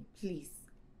distracting me? Please.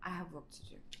 I have work to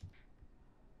do.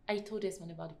 I told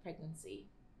Desmond about the pregnancy.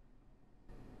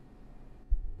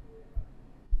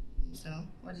 So,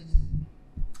 what did he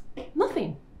say?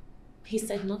 Nothing. He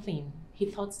said nothing. He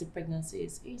thought the pregnancy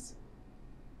is easy.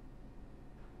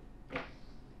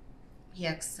 He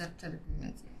accepted the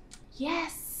pregnancy.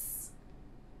 Yes.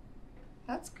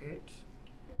 That's good.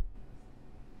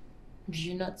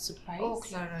 You're not surprised? Oh,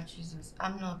 Clara, Jesus.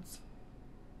 I'm not.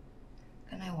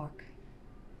 Can I work?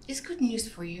 It's good news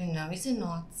for you now, is it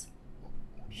not?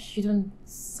 You don't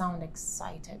sound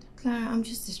excited. Clara, I'm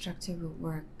just distracted with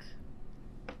work.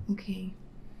 Okay.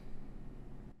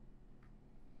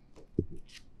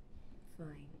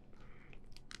 Fine.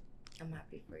 I'm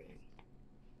happy for you.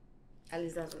 At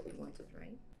least that's what we wanted,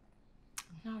 right?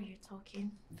 Now you're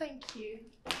talking. Thank you.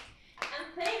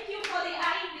 And thank you for the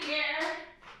idea.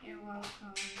 You're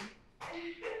welcome. I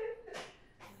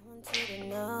want you to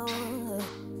know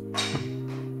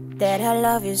that I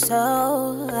love you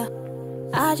so.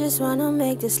 I just wanna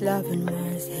make this loving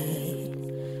worth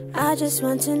it. I just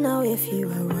want to know if you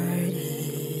are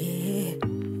worthy.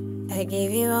 I gave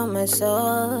you all my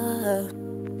soul.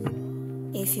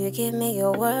 If you give me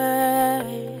your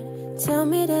word, tell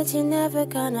me that you're never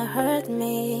gonna hurt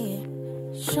me.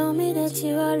 Show me that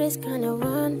you always gonna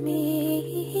want me.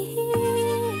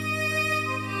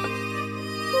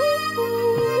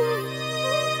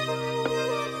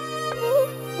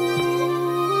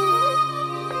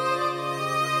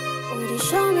 Would you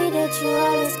show me that you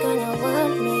always gonna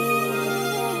want me?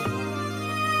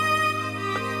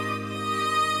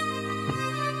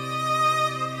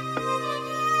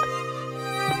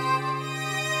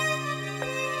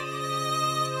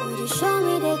 Would you show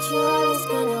me that you always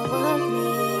gonna want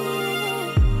me?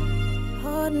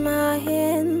 Hold my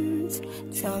hand,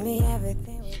 tell me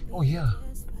everything. Oh yeah,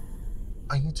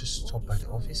 I need to stop by the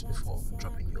office before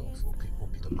dropping you off. Okay,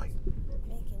 hope you don't mind.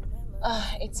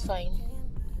 It's fine.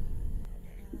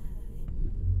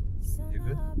 You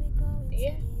good?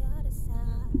 Yeah.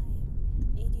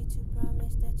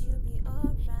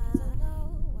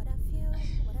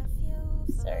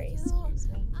 Sorry, excuse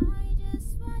me.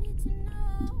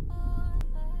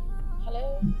 Hello?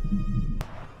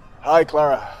 Hi,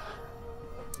 Clara.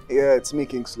 Yeah, it's me,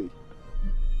 Kingsley.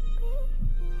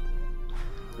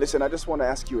 Listen, I just want to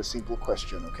ask you a simple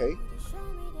question, okay?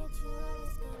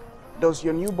 Does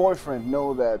your new boyfriend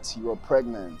know that you are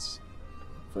pregnant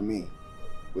for me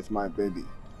with my baby?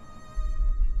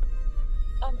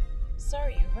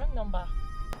 Sorry, wrong number.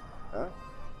 Huh?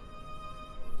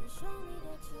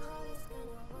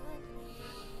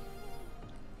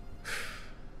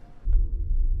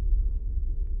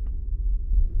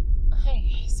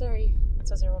 Hi, sorry, it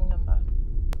was the wrong number.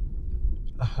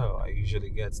 Oh, I usually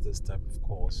get this type of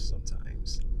calls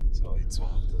sometimes, so it's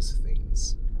one of those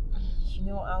things. You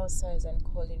know, our size and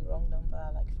calling wrong number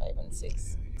are like 5 and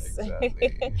 6.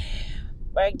 Exactly.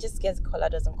 But I just guess caller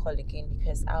doesn't call again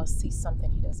because I'll see something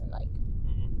he doesn't like.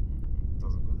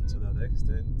 Doesn't go to that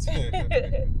extent.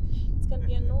 It's gonna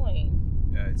be annoying.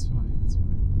 Yeah, it's fine, it's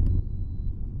fine.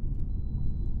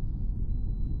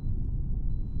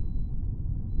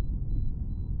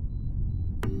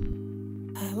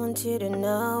 I want you to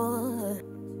know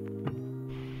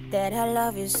that I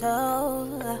love you so.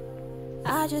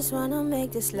 I just wanna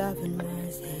make this loving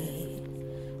worth it.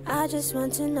 I just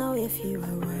want to know if you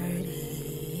are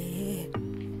worthy.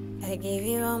 I gave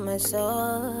you all my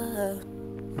soul.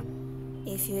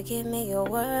 If you give me your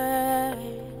word,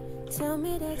 tell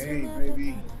me that you Hey, never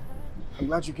baby. I'm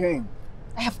glad you came.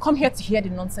 I have come here to hear the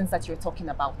nonsense that you're talking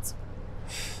about.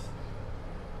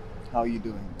 How are you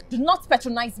doing? Do not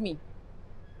patronize me.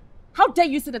 How dare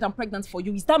you say that I'm pregnant for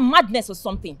you? Is that madness or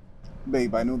something?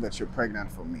 Babe, I know that you're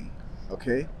pregnant for me,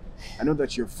 okay? I know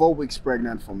that you're 4 weeks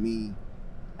pregnant for me,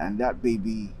 and that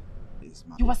baby is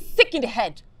mine. You are sick in the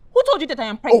head. Who told you that I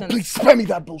am pregnant? Oh, please spare me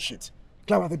that bullshit.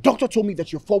 Clara, the doctor told me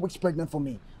that you're 4 weeks pregnant for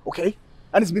me, okay?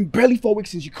 And it's been barely 4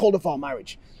 weeks since you called off our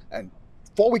marriage. And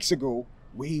 4 weeks ago,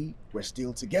 we were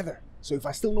still together. So if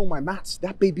I still know my maths,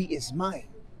 that baby is mine.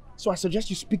 So I suggest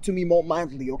you speak to me more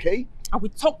mildly, okay? I will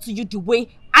talk to you the way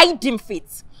I deem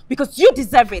fit. Because you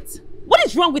deserve it. What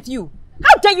is wrong with you?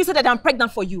 How dare you say that I'm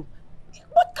pregnant for you?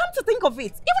 But come to think of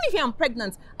it, even if I am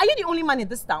pregnant, are you the only man in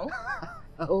this town?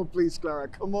 Oh, please, Clara,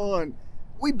 come on.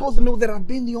 We both know that I've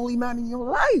been the only man in your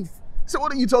life. So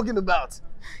what are you talking about?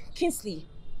 Kingsley,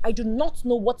 I do not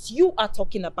know what you are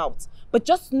talking about. But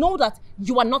just know that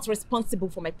you are not responsible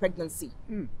for my pregnancy.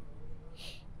 You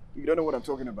don't know what I'm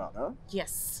talking about, huh?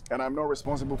 Yes. And I'm not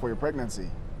responsible for your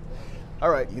pregnancy. All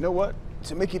right, you know what?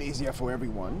 To make it easier for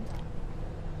everyone,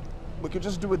 we could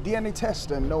just do a DNA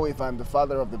test and know if I'm the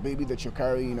father of the baby that you're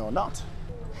carrying or not.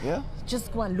 Yeah?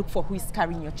 Just go and look for who is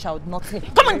carrying your child, not me.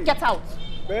 Come on, get out!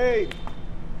 Babe!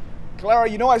 Clara,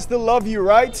 you know I still love you,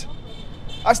 right?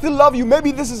 I still love you.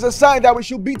 Maybe this is a sign that we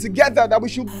should be together, that we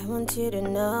should... I want you to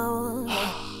know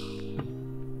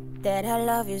that I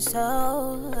love you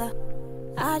so.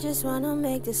 I just wanna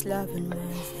make this loving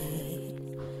worth it.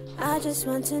 I just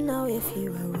want to know if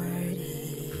you are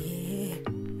worthy.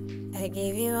 I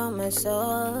gave you all my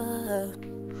soul.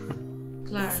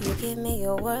 Clara. If you give me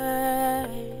your word,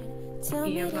 tell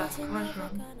me that What's you're wrong? never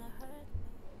gonna hurt.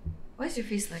 Why is your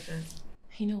face like that?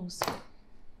 He knows.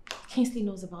 Kingsley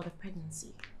knows about the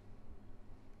pregnancy.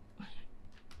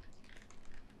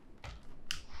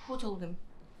 Who told him?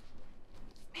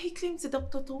 He claims the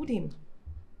doctor told him.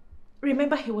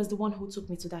 Remember, he was the one who took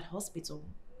me to that hospital.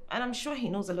 And I'm sure he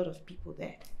knows a lot of people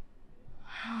there.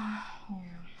 Yeah.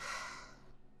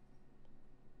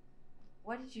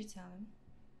 What did you tell him?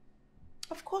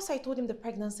 Of course, I told him the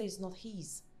pregnancy is not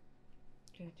his.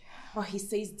 Good. But he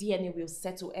says DNA will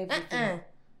settle everything.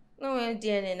 No,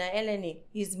 DNA, na LNA.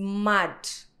 He's mad.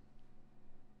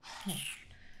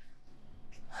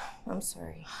 I'm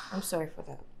sorry. I'm sorry for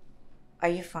that. Are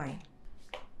you fine?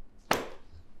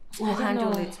 We'll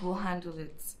handle it. We'll handle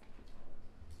it.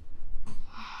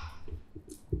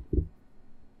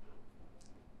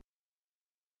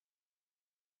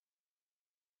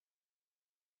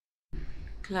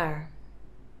 Clara,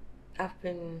 I've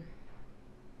been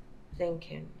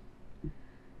thinking,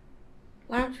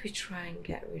 why don't we try and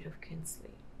get rid of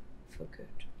Kingsley for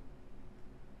good?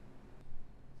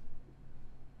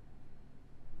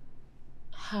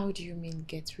 How do you mean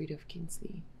get rid of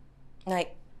Kingsley?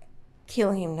 Like,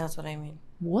 kill him, that's what I mean.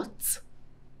 What?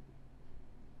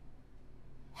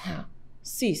 Huh.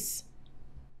 Sis.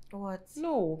 What?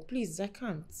 No, please, I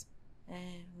can't.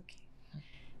 Okay.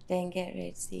 Then get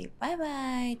ready to say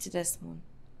bye-bye to Desmond.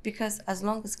 Because as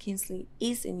long as Kingsley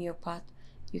is in your path,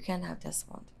 you can have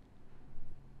Desmond.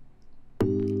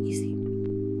 Easy.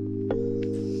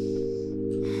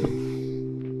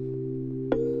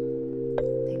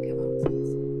 Think about it.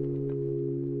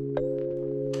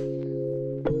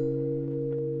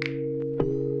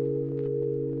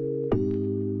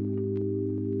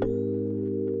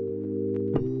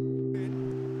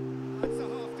 That's a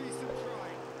half-decent try.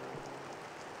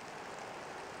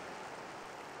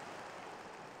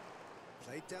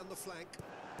 Played down the flank.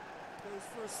 Goes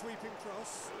for a sweeping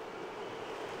cross.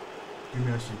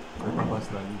 Premiership, Papa's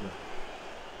La Liga.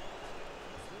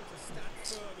 To stand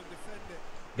firm and defend it.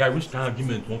 Guy, which kind of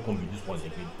argument won't come with this one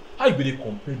again? How you gonna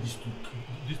compare these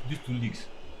two leagues?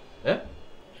 Eh?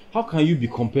 How can you be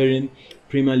comparing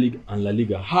Premier League and La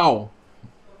Liga? How?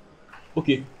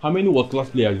 Okay, how many world-class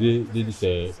players did this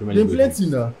Premier League? There's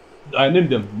plenty now. I name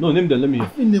them. No, name them. Let me. I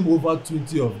think name over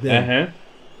 20 of them.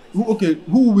 Who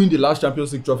will win the last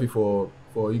Champions League trophy for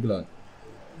England?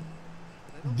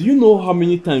 Do you know how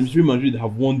many times Real Madrid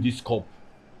have won this cup?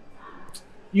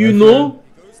 You know?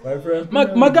 My friend.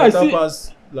 My guy, see.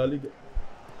 Pass La Liga.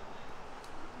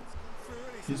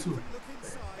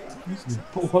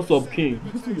 What's up, King?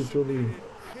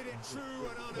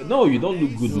 No, you don't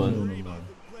look good, man.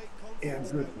 Yeah, I'm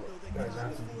good.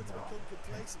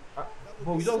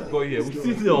 But we just got here. We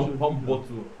sit here on pump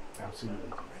bottle.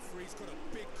 Absolutely.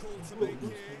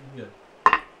 Yeah.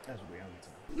 That's reality.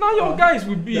 Now your guys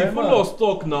will be full of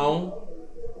stock now.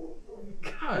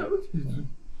 Guy,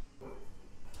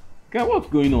 what's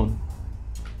going on?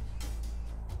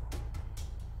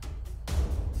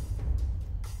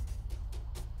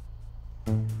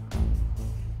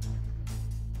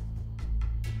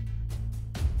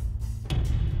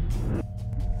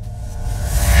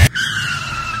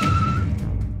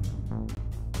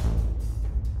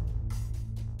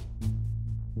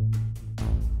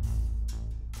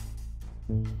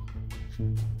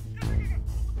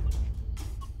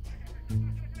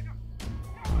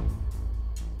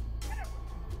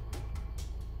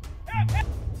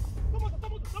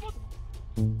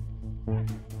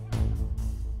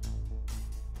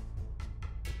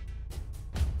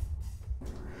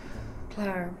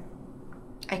 Clara,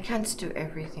 I can't do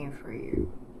everything for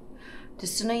you. The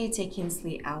sooner you take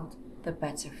Kingsley out, the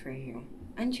better for you.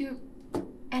 And you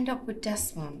end up with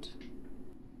Desmond.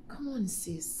 Come on,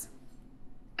 sis.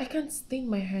 I can't stain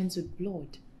my hands with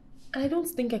blood. And I don't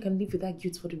think I can live with that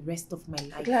guilt for the rest of my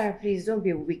life. Clara, please don't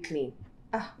be a weakling.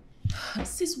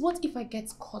 Sis, what if I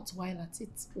get caught while at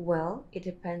it? Well, it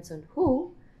depends on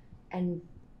who and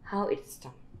how it's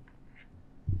done.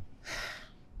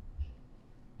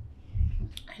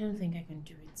 I don't think I can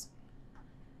do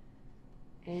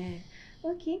it.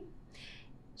 Okay.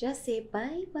 Just say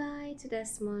bye-bye to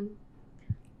Desmond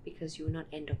because you will not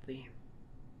end up with him.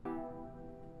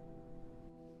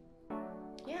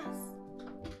 Yes.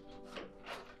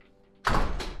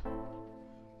 Welcome,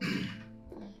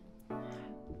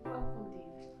 Dave.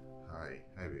 Hi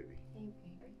baby. Hey, baby.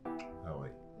 How are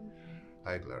you?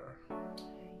 Hi Clara.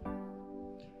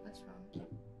 What's wrong?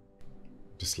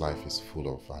 This life is full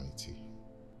of vanity.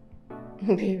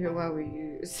 Baby, why would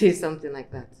you say something like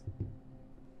that?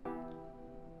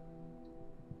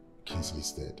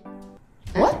 Kingsley's dead.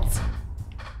 What?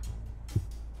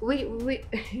 Wait.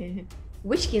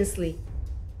 Which Kingsley?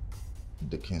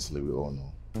 The Kingsley we all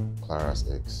know. Clara's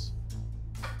ex.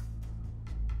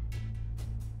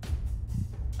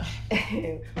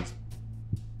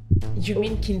 You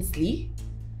mean Kingsley?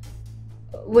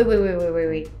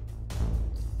 Wait.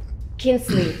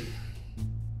 Kingsley.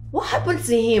 What happened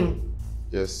to him?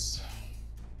 Yes.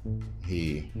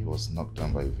 He was knocked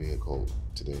down by a vehicle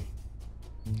today.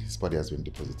 His body has been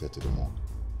deposited to the morgue.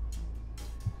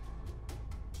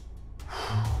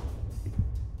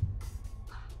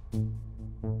 Oh,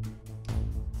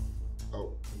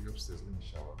 are you upstairs? Let me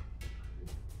shower.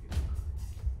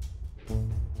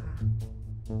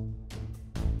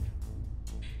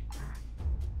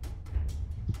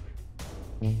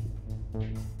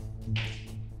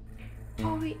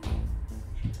 Oh wait.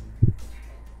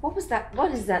 What was that?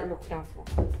 What is that look now for?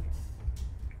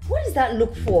 What is that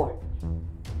look for?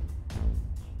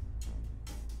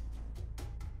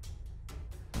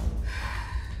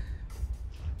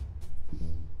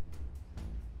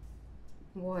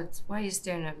 What? Why are you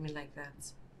staring at me like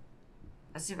that?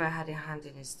 As if I had a hand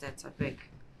in his death, I beg.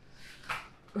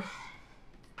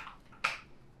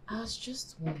 I was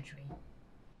just wondering,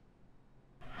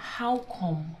 how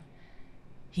come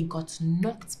he got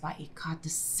knocked by a car the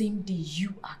same day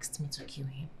you asked me to kill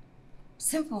him?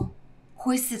 Simple.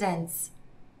 Coincidence.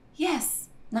 Yes,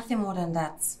 nothing more than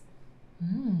that.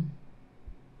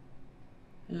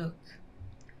 Look,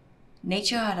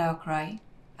 nature had our cry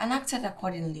and acted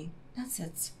accordingly. That's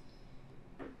it.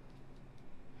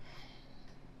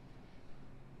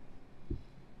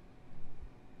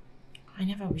 I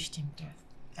never wished him death.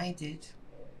 I did.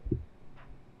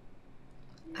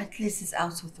 At least it's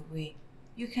out of the way.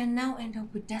 You can now end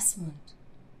up with Desmond.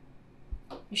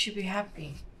 You should be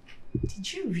happy.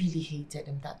 Did you really hated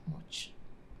him that much?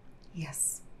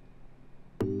 Yes.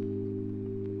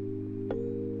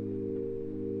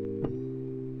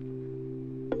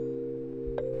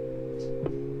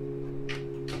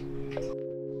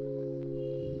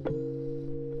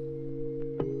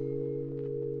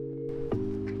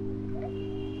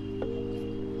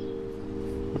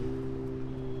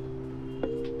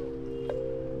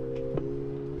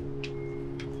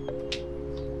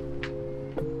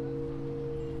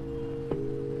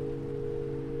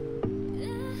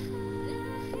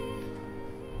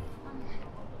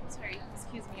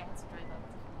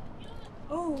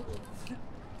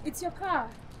 It's your car?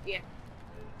 Yeah.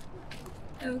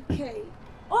 Okay.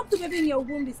 Hope the baby in your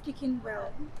womb is kicking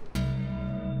well.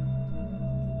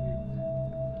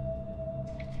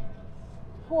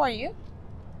 Who are you?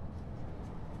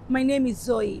 My name is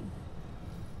Zoe.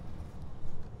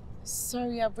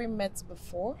 Sorry, have we met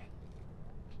before?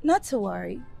 Not to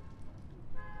worry.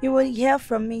 You will hear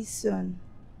from me soon.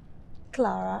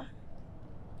 Clara.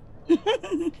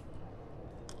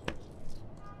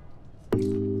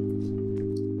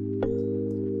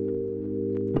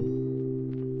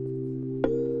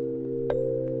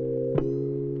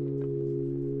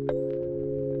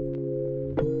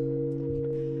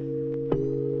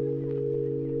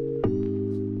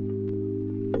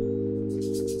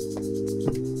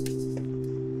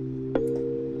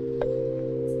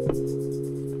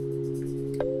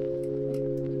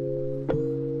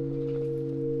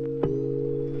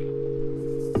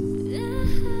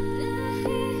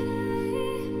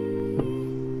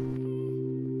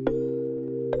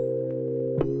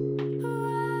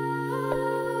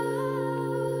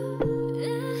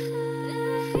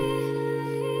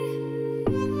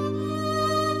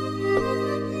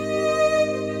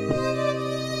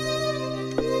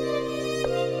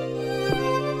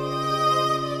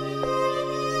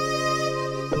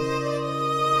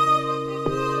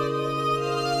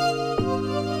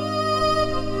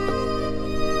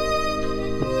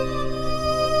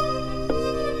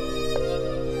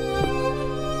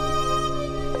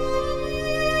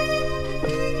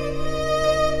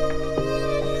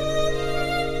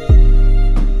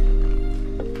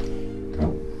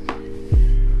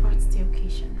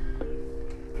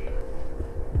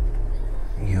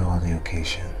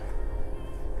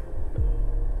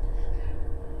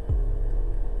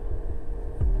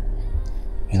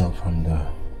 You know, from the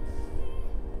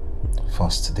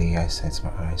first day I set my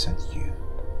eyes on you,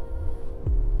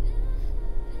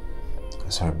 I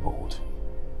saw a bold,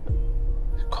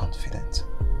 confident,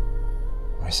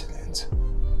 resilient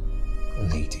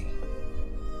lady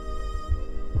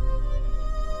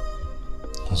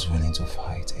who's willing to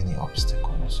fight any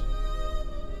obstacles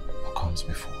that comes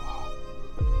before her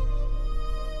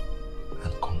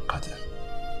and conquer them.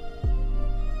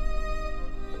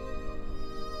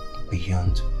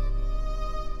 Beyond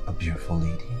a beautiful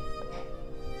lady,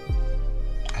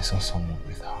 I saw someone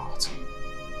with heart.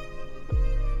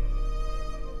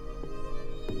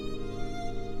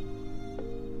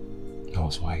 That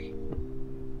was why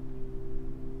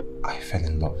I fell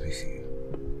in love with you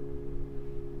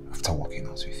after walking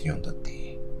out with you on that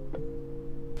day.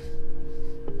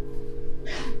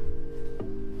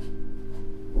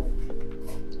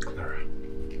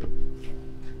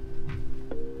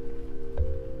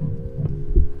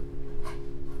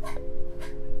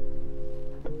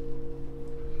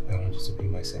 To be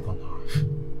my second half.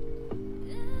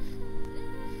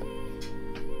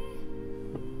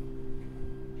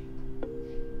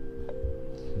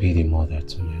 be the mother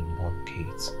to my unborn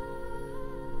kids.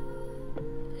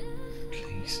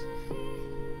 Please.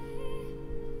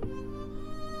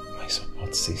 My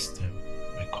support system,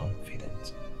 my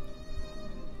confidence.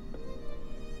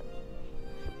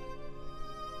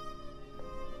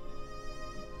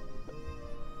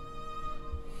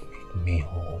 Make me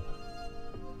whole.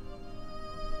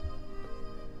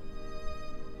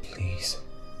 Please.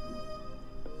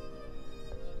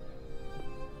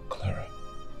 Clara.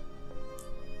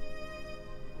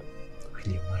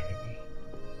 Will you marry me?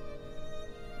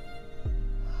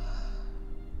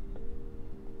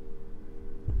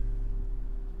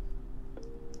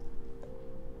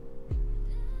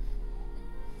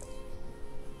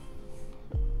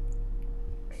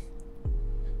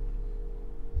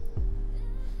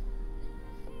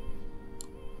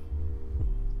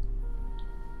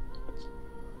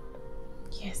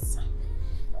 Yes.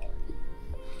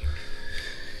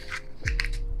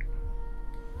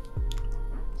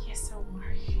 Yes, I'll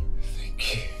marry you.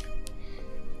 Thank you.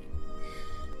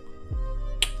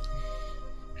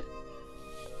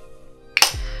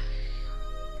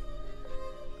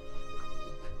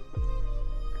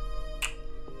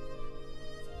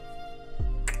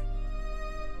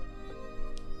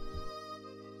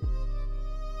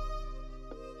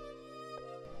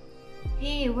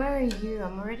 Hey, where are you?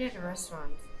 I'm already at the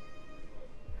restaurant.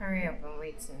 Hurry up, I'm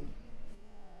waiting.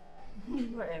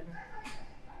 Whatever.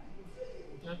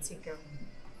 Naughty girl.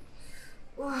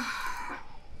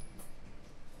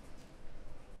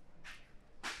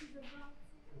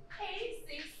 Hey,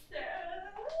 sister.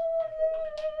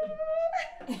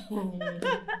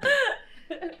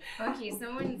 Okay,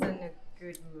 someone's in a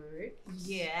good mood.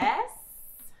 Yes.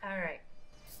 Alright.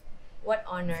 What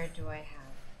honor do I have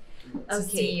to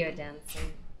Okay. see you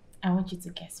dancing? I want you to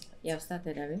guess what. You have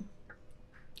started, have you?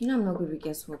 You know I'm not good with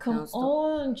guesswork. Come now, stop.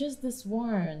 on, just this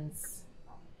once.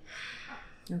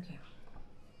 Okay.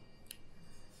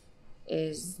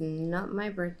 It's not my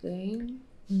birthday.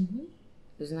 Mm-hmm.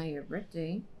 It's not your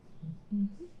birthday.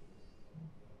 Mm-hmm.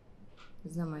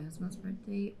 It's not my husband's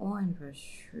birthday or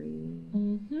anniversary.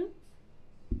 Mm-hmm.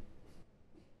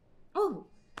 Oh,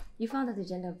 you found out the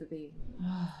gender of the baby.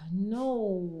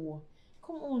 No.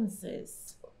 Come on,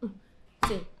 sis.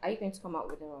 See, are you going to come out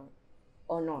with her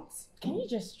or not? Can you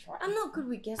just try? I'm not good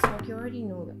with guesswork. You already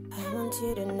know that. I want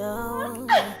you to know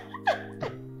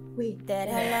Wait, that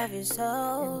I love you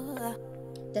so.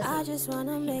 I just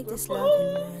wanna make this love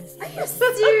last. Are you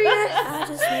serious? I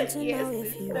just want to know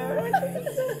if you are.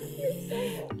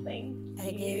 Thank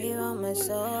I give you all my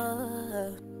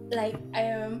soul. Like,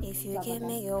 if you give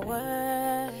me your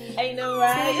word, I know,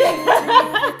 right?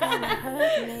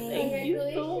 Thank you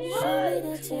so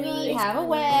much. We have a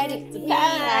wedding. We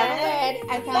have a wedding.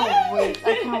 I can't wait. I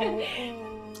can't wait.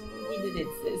 We did it,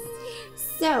 sis.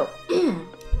 So,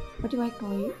 what do I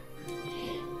call you?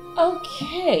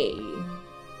 Okay.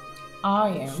 I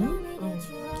am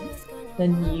the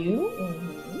new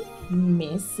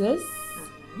Mrs.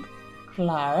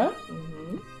 Clara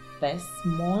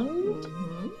Desmond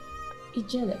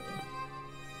Ijele.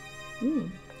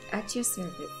 At your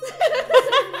service.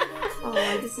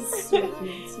 Oh, this is so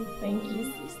cute. Thank you,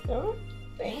 sister.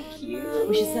 Thank you.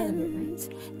 We should celebrate,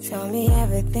 right? Tell me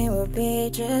everything will be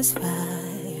just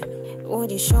fine.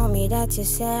 Would you show me that you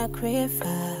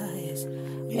sacrifice?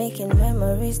 Making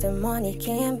memories the money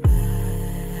can't buy.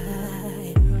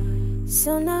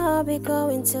 So now I'll be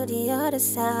going to the other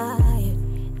side.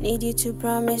 Need you to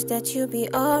promise that you'll be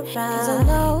alright. 'Cause I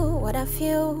know what I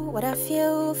feel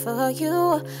for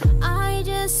you. I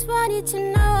just want you to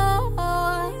know.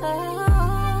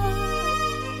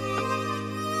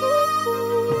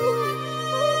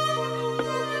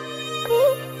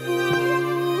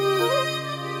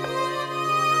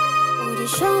 Would you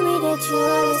show me that you're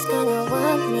always gonna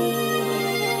want me?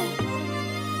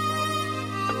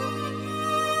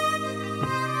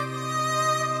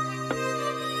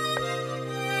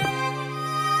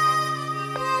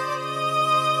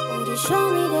 Show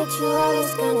me that you're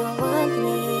always gonna want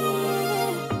me.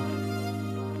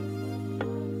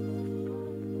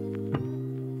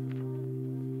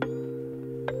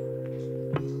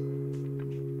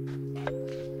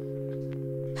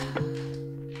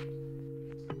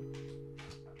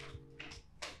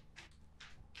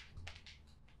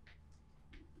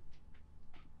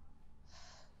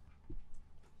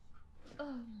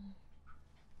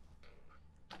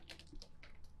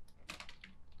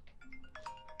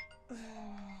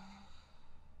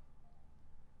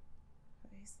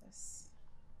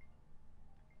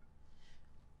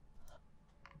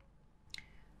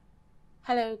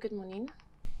 Hello, good morning.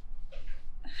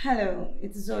 Hello,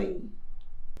 it's Zoe.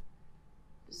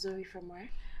 Zoe from where?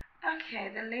 Okay,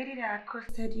 the lady that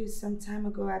accosted you some time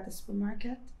ago at the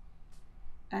supermarket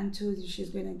and told you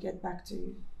she's going to get back to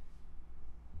you.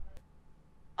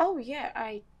 Oh yeah,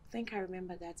 I think I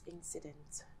remember that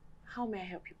incident. How may I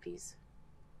help you, please?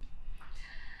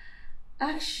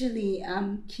 Actually,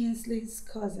 I'm Kingsley's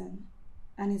cousin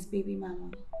and his baby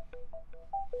mama.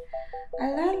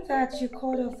 I learned that you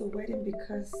called off the wedding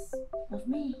because of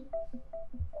me.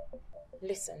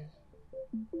 Listen,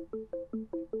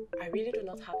 I really do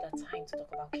not have that time to talk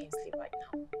about Kingsley right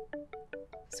now.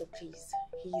 So please,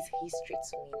 he's history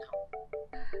to me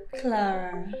now.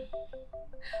 Clara,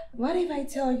 what if I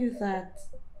tell you that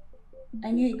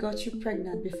I knew he got you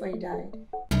pregnant before he died?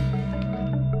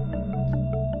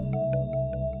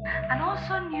 And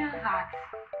also knew that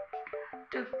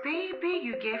the baby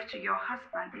you gave to your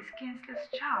husband is Kingsley's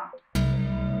child.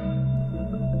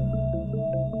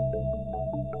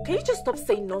 Can you just stop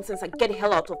saying nonsense and get the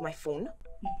hell out of my phone?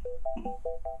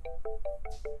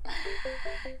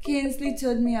 Kingsley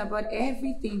told me about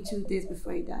everything 2 days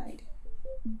before he died.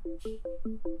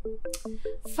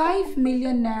 5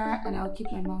 million naira and I'll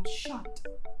keep my mouth shut.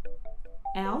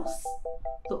 Else,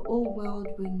 the whole world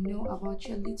will know about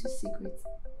your little secrets,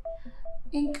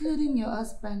 including your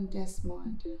husband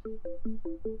Desmond.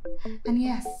 And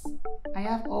yes, I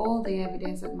have all the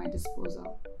evidence at my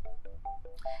disposal.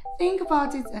 Think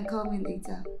about it and call me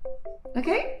later.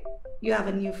 Okay? You have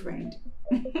a new friend.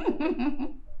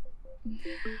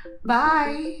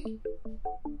 Bye.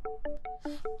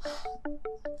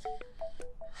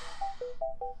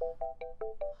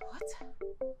 What?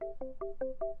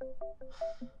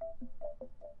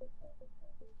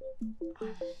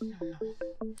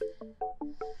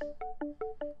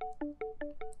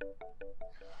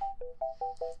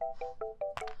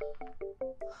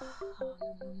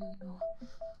 No.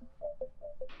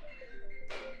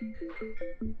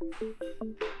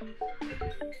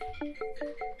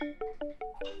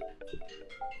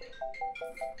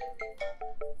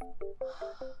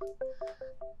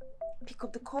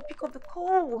 Pick up the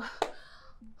call.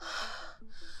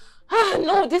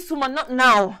 No, this woman, not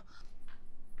now.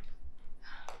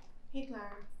 Hey,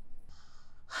 Clara.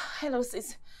 Hello,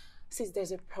 sis. Sis,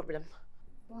 there's a problem.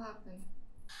 What happened?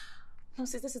 No,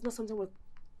 sis, this is not something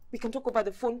we can talk over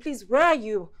the phone. Please, where are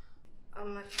you?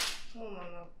 I'm at home.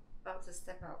 I'm about to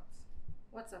step out.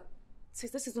 What's up?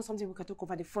 Sis, this is not something we can talk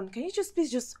over the phone. Can you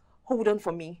please just hold on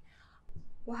for me?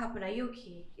 What happened? Are you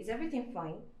okay? Is everything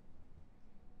fine?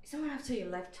 Is someone after your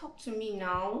life? Talk to me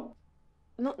now.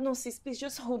 No, sis, please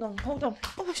just hold on. Hold on,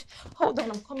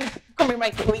 I'm coming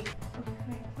right away.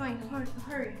 Okay, fine.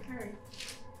 Hurry.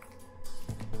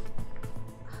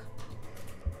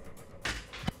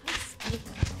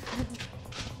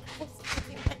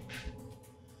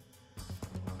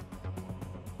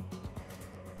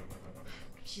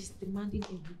 She's demanding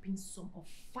a whooping sum of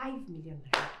 5 million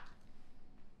naira.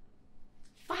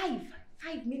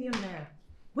 5 million naira.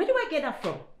 Where do I get that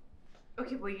from?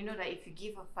 Okay, but you know that if you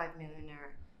give her 5 million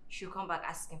naira, she'll come back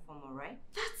asking for more, right?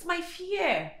 That's my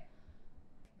fear.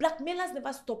 Blackmailers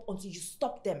never stop until you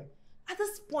stop them. At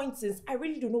this point, since I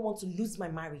really do not want to lose my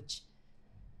marriage.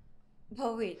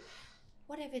 But wait,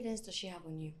 what evidence does she have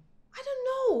on you? I don't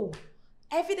know.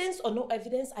 Evidence or no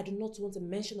evidence, I do not want a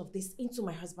mention of this into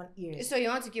my husband's ears. So you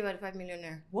want to give her the 5 million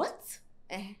naira? What?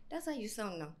 That's how you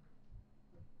sound now.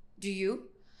 Do you?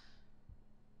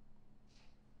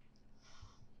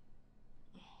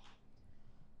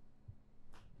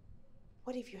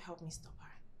 What if you help me stop her?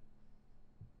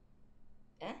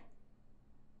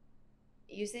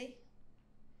 You say?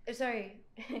 Sorry.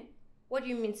 What do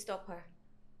you mean stop her?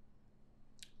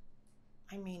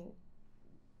 I mean,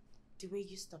 the way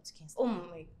you stopped Kingsley. Oh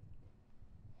my.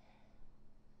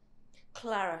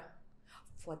 Clara,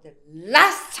 for the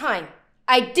last time,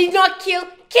 I did not kill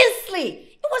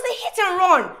Kingsley. It was a hit and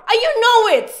run, and you know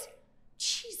it.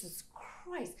 Jesus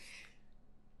Christ.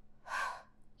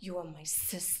 You are my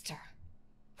sister.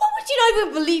 Why would you not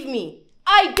even believe me?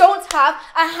 I don't have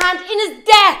a hand in his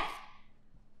death.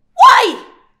 Why?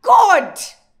 God,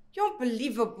 you're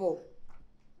unbelievable.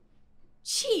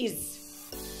 Jeez.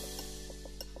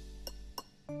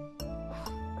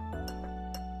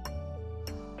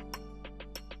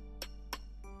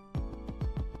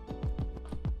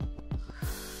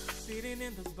 Sitting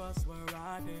in this bus, we're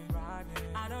riding.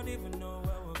 I don't even know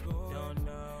where we're going. Don't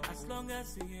know. As long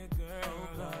as you're here,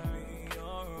 girl, I'll be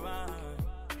alright.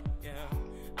 Yeah.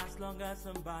 As long as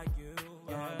I'm by you,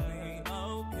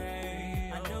 I'll be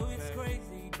okay. I know it's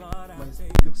crazy, but I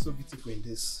think You look so beautiful in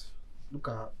this. Look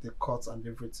at the cuts and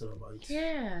everything about it.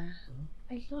 Yeah,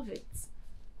 I love it.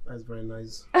 That's very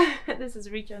nice. This is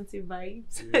rich auntie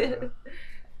vibes. Yeah.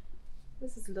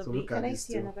 This is So lovely. look at Can I this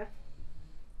see too. another?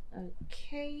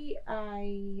 Okay,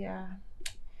 I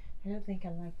don't think I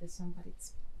like this one, but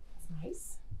it's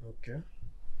nice. Okay.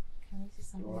 Can I see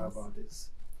something What else? about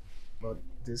this? About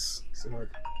this? So like,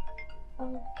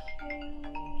 Okay.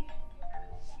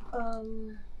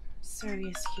 Sorry,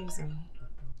 excuse me.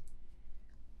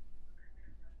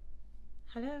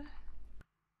 Hello?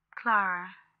 Clara,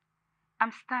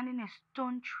 I'm standing a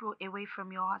stone throw away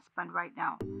from your husband right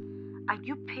now. Are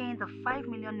you paying the 5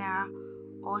 million naira,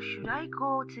 or should I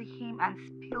go to him and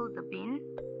spill the bean?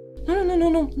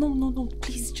 No.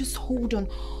 Please, just hold on.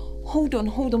 Hold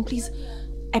on, please.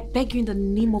 I beg you in the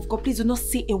name of God, please do not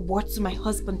say a word to my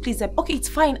husband, please. Okay, it's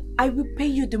fine. I will pay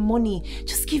you the money.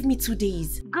 Just give me 2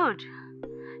 days. Good.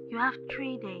 You have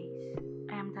 3 days.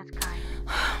 I am that kind.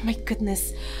 My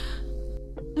goodness.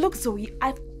 Look, Zoe,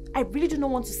 I really do not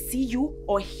want to see you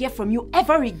or hear from you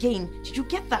ever again. Did you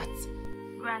get that?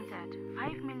 Granted,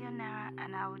 5 million naira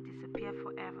and I will disappear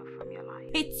forever from your life.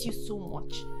 I hate you so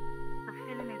much. The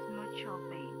feeling is mutual,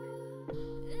 babe.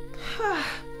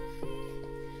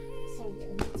 Sorry, I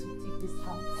need to take this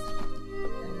out.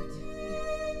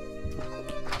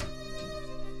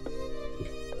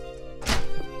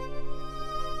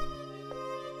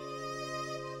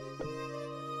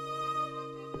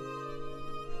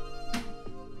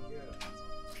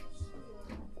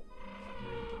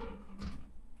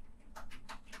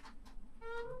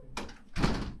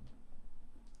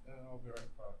 I'll be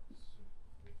right back. Sorry.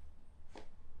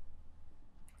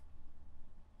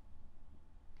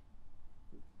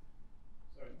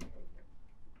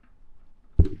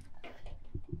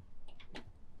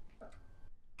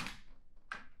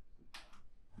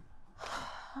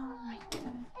 Oh my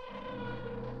God.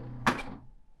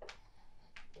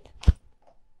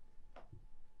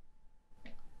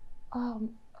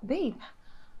 Babe,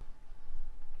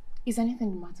 is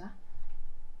anything the matter?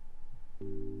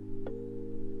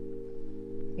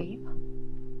 Babe,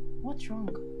 what's wrong?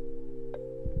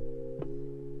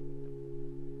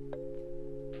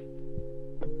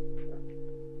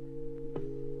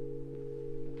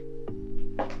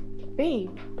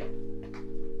 Babe.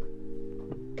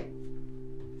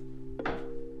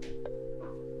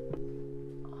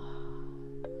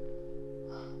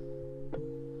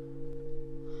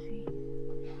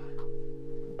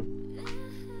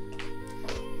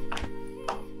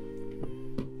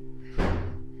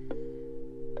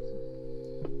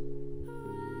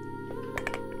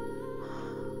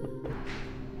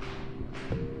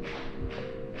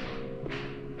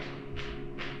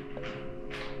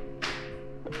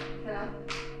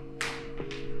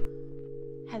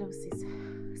 Hello, sis.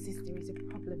 Sis, there is a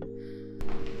problem.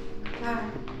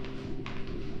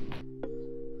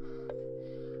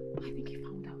 I think he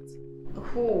found out.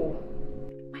 Who?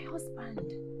 My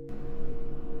husband.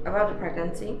 About the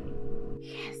pregnancy?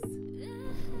 Yes.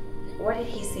 What did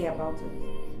he say about it?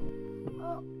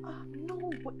 No,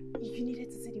 but you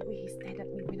needed to see the way he stared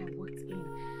at me when I walked in.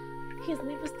 He has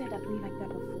never stared at me like that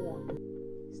before.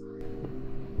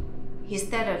 He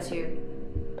stared at you.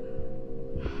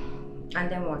 And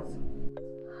then what?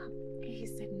 He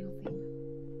said nothing.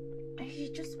 He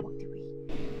just walked away.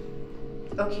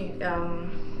 Okay,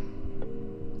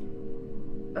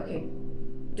 okay.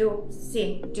 Do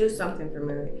something for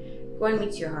me. Go and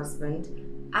meet your husband.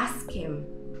 Ask him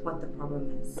what the problem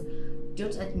is.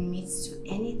 Don't admit to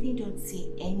anything. Don't say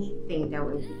anything that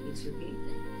will implicate you, okay?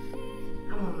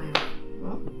 Come on, man.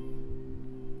 Huh?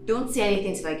 Don't say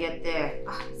anything till I get there.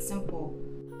 It's simple.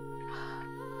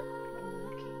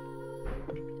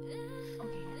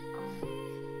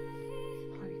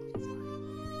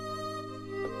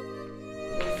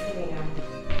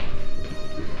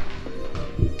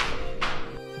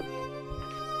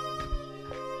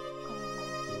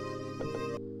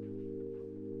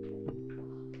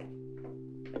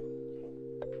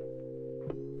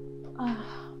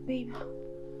 Babe,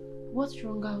 what's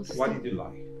wrong? Why did you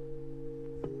lie?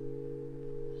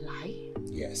 Lie?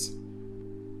 Yes.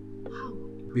 How?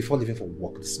 Before leaving for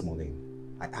work this morning,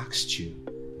 I asked you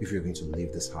if you were going to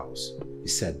leave this house. You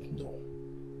said no.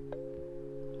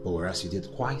 But whereas you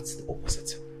did quite the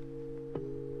opposite.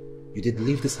 You did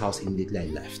leave this house immediately I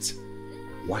left.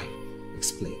 Why?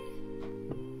 Explain.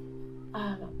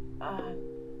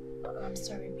 I'm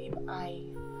sorry, babe. I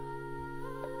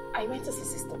went to see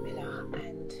Sister Bella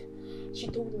and she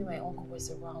told me my uncle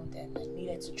was around and I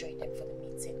needed to join them for the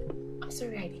meeting. I'm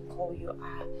sorry I didn't call you. It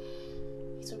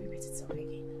will repeat itself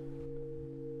again.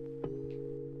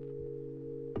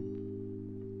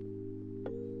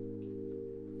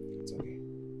 It's okay.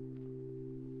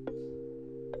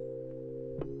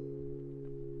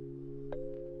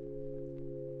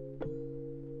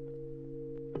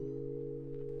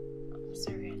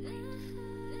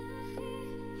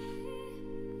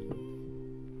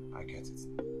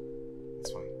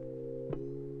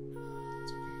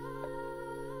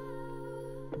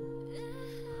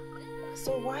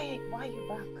 So why are you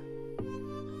back?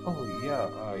 Oh yeah,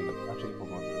 I actually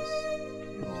forgot this.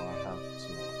 You know, I have to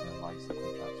finalize the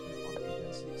contract with one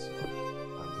agency, so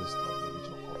and this the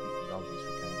original copy. Without this,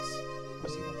 we can't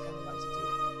proceed and finalize it.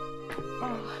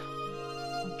 Oh,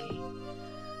 okay.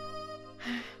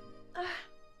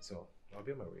 So I'll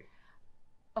be on my way.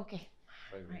 Okay.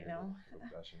 By the way, I know. Look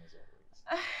dashing as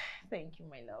always. Thank you,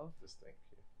 my love. Just thank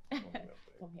you.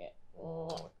 Come here.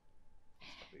 Oh,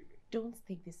 baby. Don't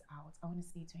take this out. I want to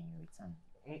see it when you return.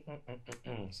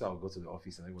 So I'll go to the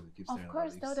office and everybody keeps saying Of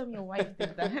course, tell them your wife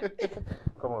did that.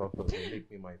 Come on, of course,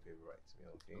 make me my favorite.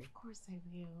 Okay? Of course I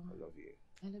will. I love you.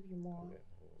 I love you more.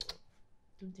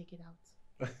 Don't take it out.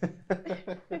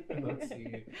 Not see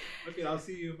you. Okay, I'll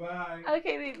see you. Bye.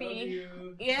 Okay, baby. Love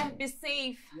you. Yeah, be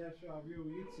safe. Yeah, sure. I will.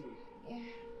 You too. Yeah.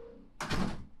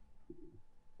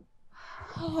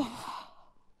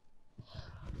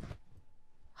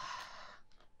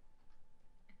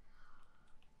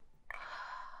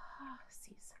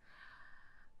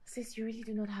 Sis, you really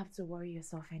do not have to worry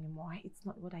yourself anymore. It's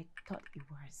not what I thought it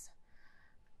was.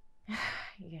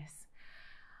 Yes.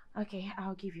 Okay,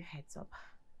 I'll give you heads up.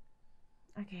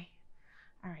 Okay.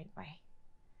 All right, bye.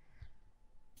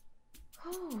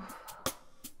 Oh.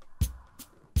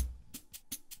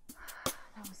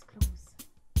 That was close.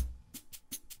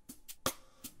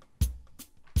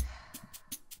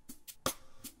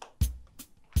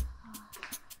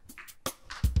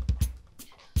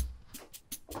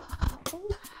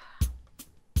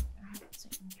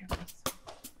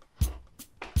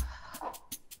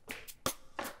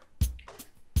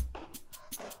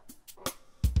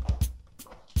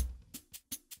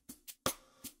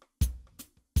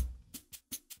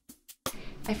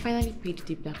 I finally paid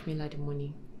the blackmailer the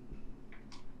money.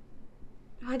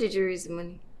 How did you raise the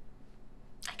money?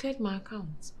 I cleared my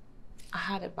account. I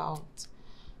had about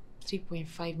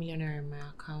 3.5 million in my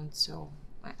account, so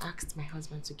I asked my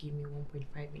husband to give me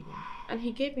 1.5 million. And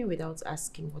he gave me without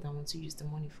asking what I want to use the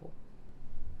money for.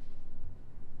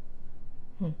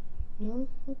 Oh,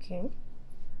 okay.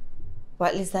 Well,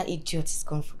 at least that idiot is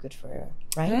gone for good forever,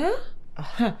 right?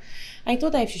 Huh? I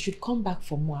told her if she should come back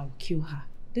for more, I will kill her.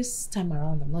 This time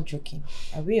around, I'm not joking.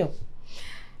 I will.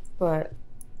 But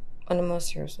on a more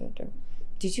serious note, though,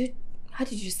 how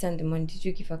did you send the money? Did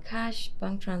you give her cash,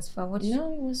 bank transfer?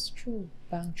 No, it was true.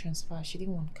 Bank transfer. She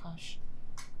didn't want cash.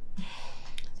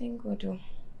 Thank God, though.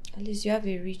 At least you have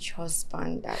a rich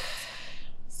husband that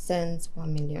sends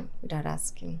 1 million without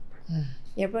asking.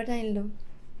 Your brother-in-law,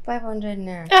 500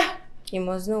 naira. He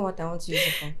must know what I want to use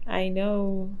it for. I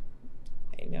know.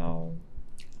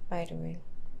 By the way,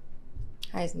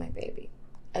 how is my baby?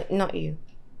 Not you.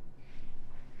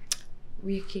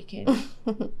 We're kicking.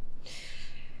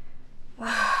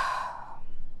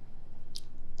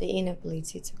 The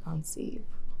inability to conceive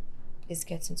is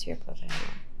getting to your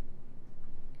brother-in-law.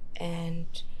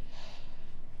 And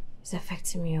it's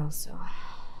affecting me also.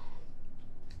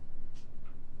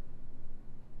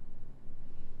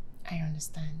 I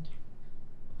understand.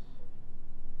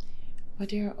 But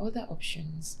there are other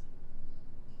options.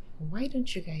 Why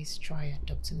don't you guys try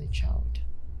adopting a child?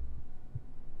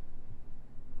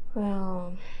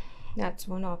 Well, that's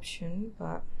one option,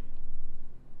 but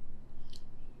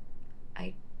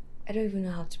I don't even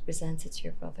know how to present it to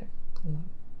your brother. No,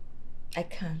 I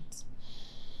can't.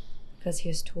 Because he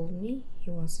has told me he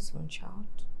wants his own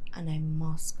child, and I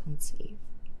must conceive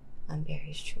and bear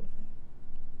his children.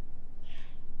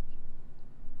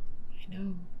 I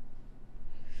know.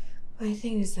 But the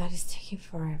thing is that it's taking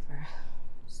forever.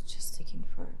 It's just taking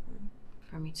forever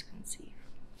for me to conceive.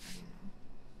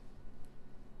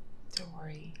 Don't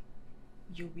worry.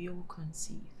 You will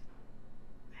conceive.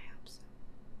 I hope so.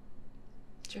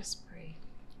 Just pray.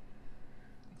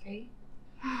 Okay?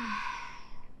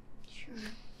 Sure.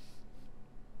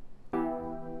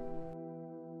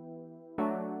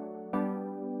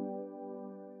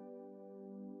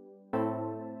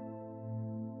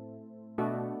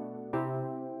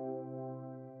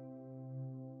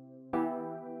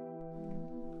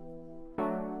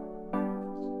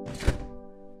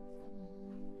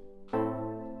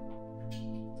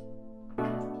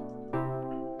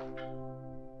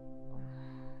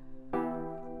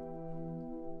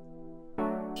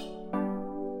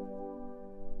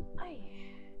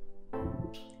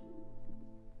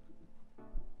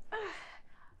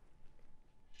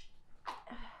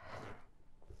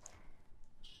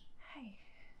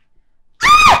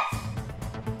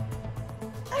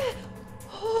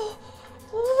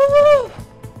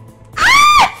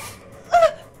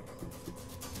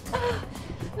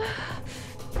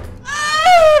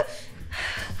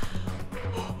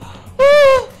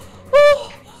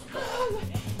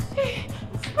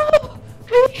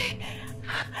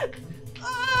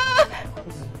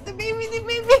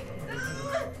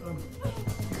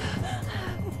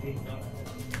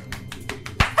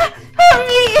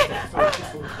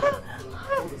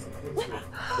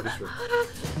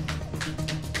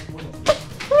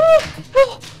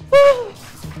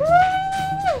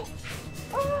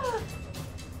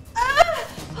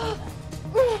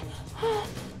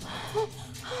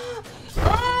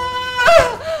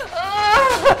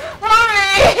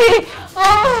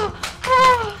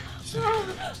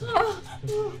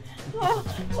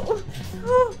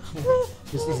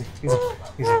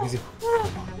 Easy.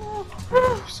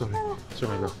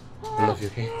 Sorry, love. I love you,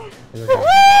 okay? I love you.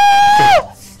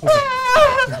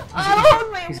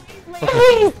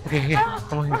 Okay,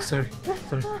 come on, sorry. Just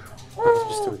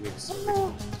do it, sorry.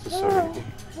 So sorry,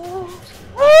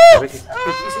 okay?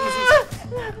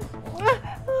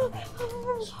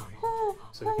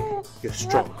 Sorry. You're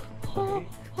strong, okay?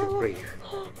 You're brave,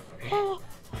 okay?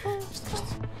 Just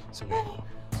sorry.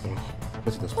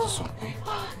 Let's put the song, okay?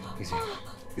 Easy.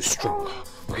 You're strong,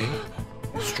 okay?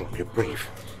 You're strong, you're brave.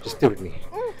 Just stay with me.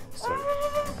 Sorry.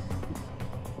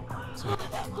 Sorry,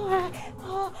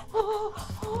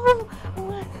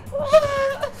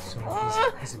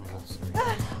 easy, my love, sorry.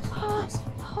 Easy.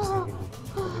 Stay with me,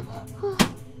 okay?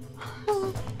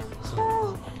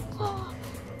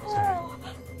 Sorry.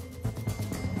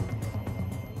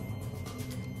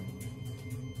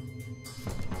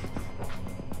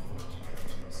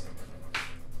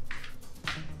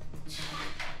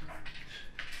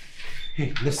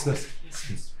 Hey, listen.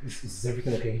 Is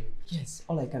everything okay? Yes,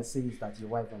 all I can say is that your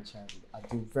wife and child are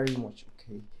doing very much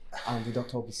okay, and the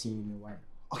doctor will be seeing you in a while.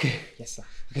 Okay. Yes, sir.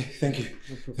 Okay, thank you.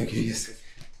 No problem. Thank you, yes.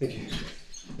 Thank you.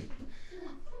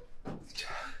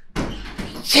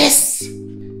 Yes!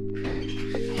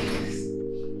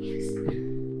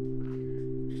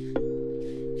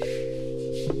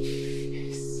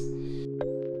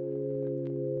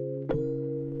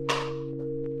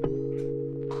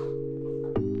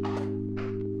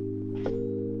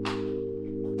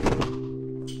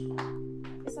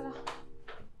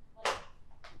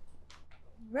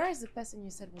 Where is the person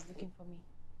you said was looking for me?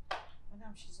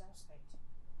 Madam, she's outside.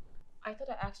 I thought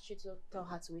I asked you to tell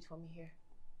her to wait for me here.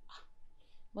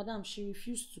 Madam, she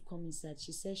refused to come inside.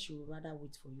 She said she would rather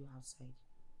wait for you outside.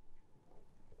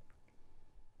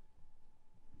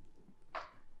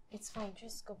 It's fine,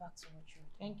 just go back to what you're doing.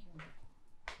 Thank you.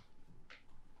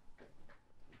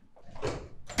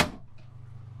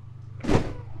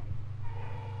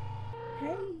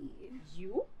 Hey,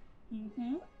 you?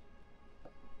 Mm-hmm.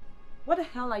 What the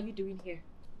hell are you doing here?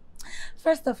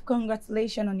 First off,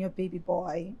 congratulations on your baby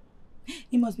boy.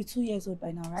 He must be 2 years old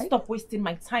by now, right? Stop wasting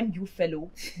my time, you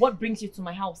fellow. What brings you to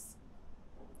my house?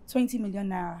 20 million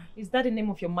naira. Is that the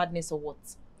name of your madness or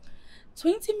what?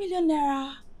 20 million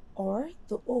naira, or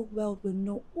the whole world will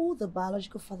know who the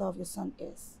biological father of your son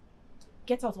is.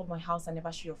 Get out of my house and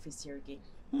never show your face here again.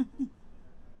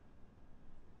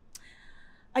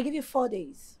 I give you 4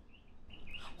 days.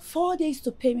 4 days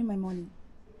to pay me my money.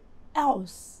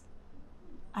 Else,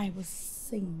 I will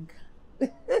sing. You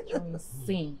will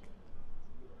sing.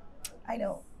 I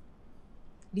know.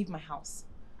 Leave my house.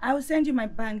 I will send you my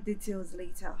bank details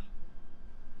later.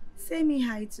 Say me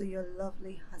hi to your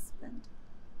lovely husband.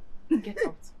 Get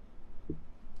out.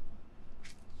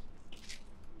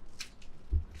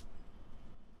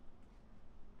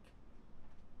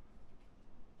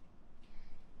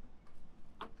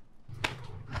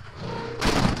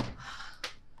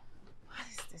 What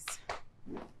is this?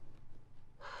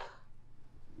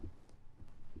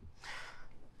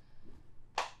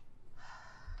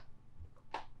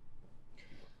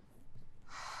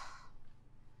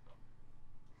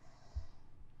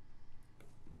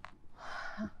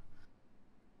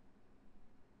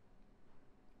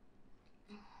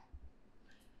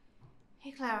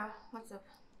 Hey Clara, what's up?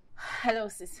 Hello,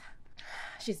 sis.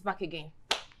 She's back again.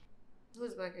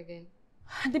 Who's back again?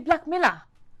 The blackmailer.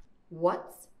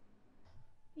 What?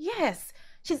 Yes,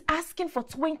 she's asking for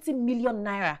 20 million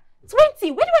naira.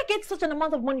 20? Where do I get such an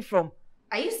amount of money from?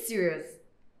 Are you serious?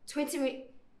 20 million?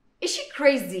 Is she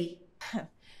crazy? Can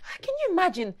you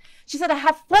imagine? She said I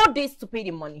have 4 days to pay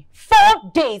the money.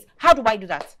 4 days! How do I do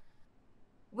that?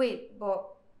 Wait, but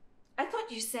I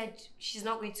thought you said she's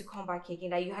not going to come back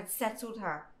again, that you had settled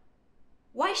her.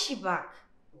 Why is she back?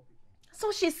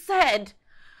 So she said.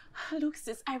 Look,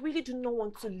 sis, I really do not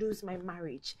want to lose my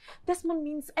marriage. Desmond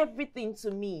means everything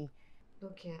to me.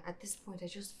 Look, yeah, at this point, I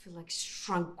just feel like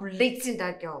strangulating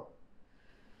that girl.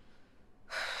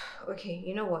 Okay,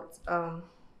 you know what?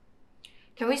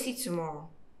 Can we see tomorrow?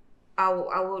 I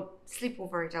will sleep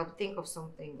over it. I'll think of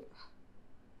something.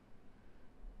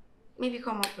 Maybe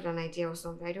come up with an idea or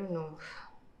something. I don't know.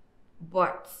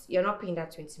 But you're not paying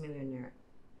that 20 million naira.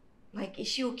 Like, is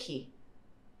she okay?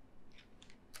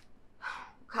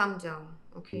 Calm down,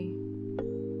 okay?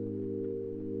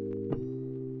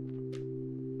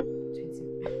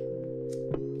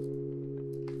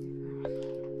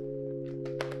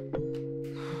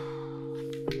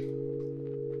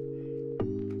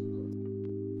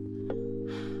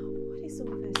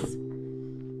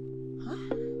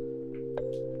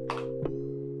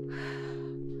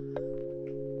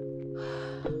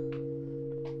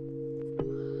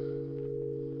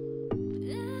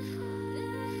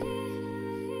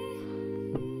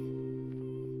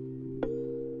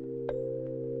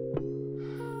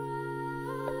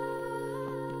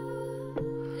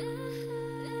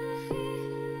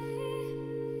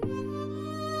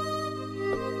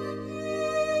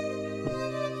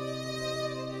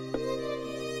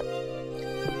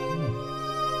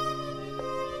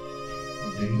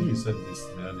 You said this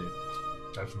the other day.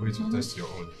 I should wait to test your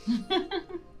own.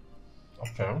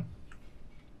 Okay.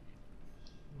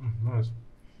 Nice.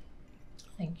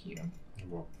 Thank you. You're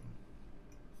welcome.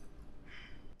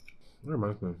 That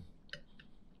reminds me.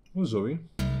 Who's Zoe?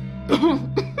 Oh,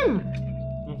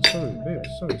 sorry, babe.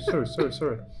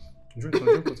 Sorry. Drink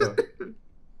water.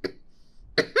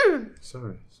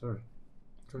 Sorry.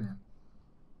 Drink.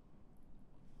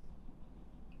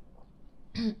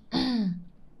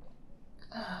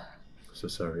 So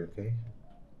sorry, okay?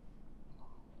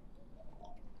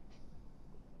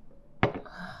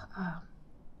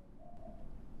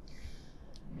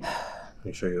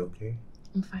 You sure you're okay?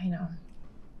 I'm fine now.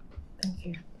 Thank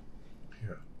you.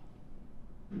 Yeah.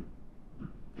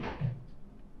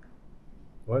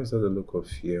 Why is there a look of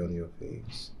fear on your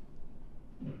face?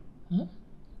 Huh?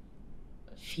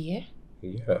 Fear?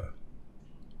 Yeah.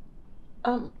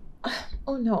 Oh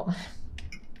no.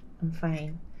 I'm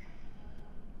fine.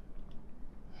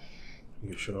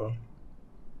 You sure?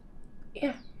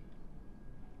 Yeah.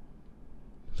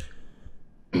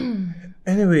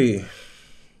 Anyway,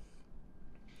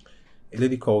 a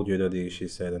lady called you the other day. She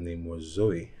said her name was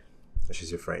Zoe. She's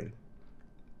your friend.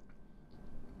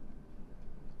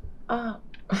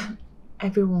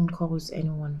 Everyone calls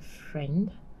anyone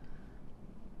friend.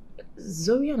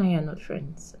 Zoe and I are not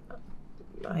friends.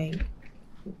 I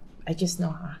just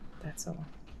know her, that's all.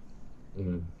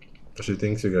 She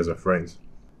thinks you guys are friends.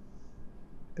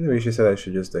 Anyway, she said I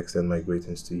should just extend my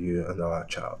greetings to you and our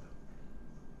child.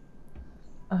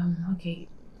 Okay.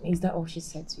 Is that all she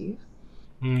said to you?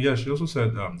 Yeah, she also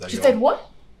said that She said what?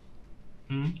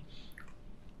 I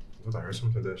thought I heard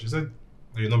something there. She said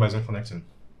that your number isn't connecting.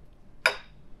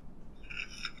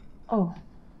 Oh.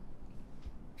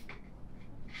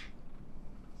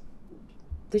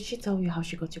 Did she tell you how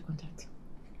she got your contact?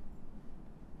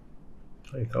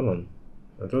 Hey, come on.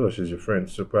 I told her she's your friend,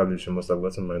 so probably she must have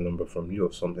gotten my number from you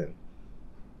or something.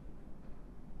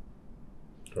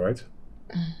 Right?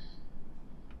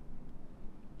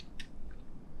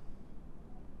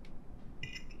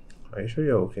 Are you sure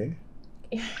you're okay?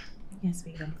 Yeah. Yes,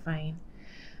 babe, I'm fine.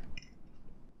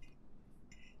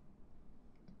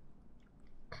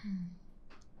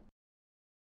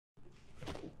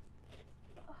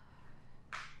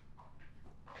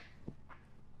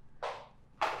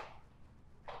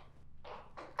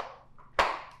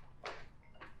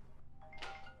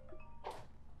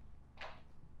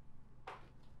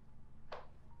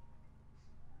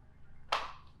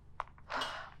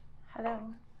 Hello.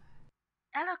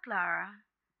 Hello, Clara.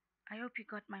 I hope you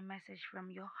got my message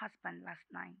from your husband last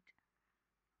night.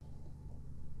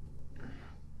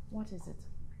 What is it?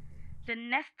 The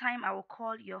next time I will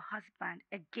call your husband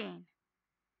again,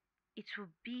 it will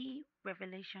be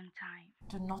revelation time.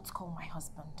 Do not call my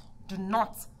husband. Do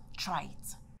not try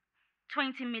it.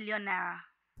 20 million naira.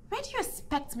 Where do you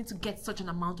expect me to get such an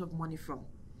amount of money from?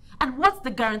 And what's the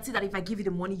guarantee that if I give you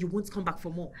the money, you won't come back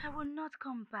for more? I will not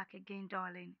come back again,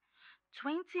 darling.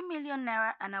 20 million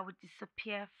naira and I will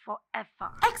disappear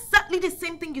forever. Exactly the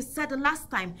same thing you said the last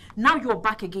time. Now you're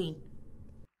back again.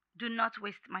 Do not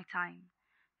waste my time.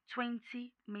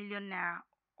 20 million naira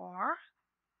or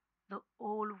the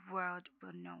whole world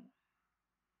will know.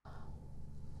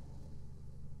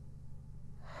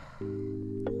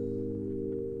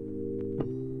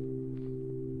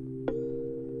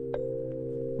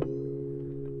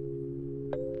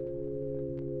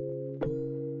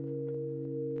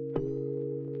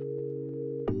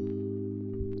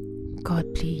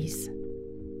 God, please,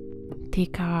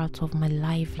 take her out of my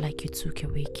life like you took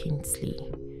away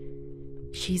Kingsley.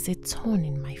 She's a thorn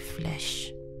in my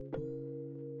flesh.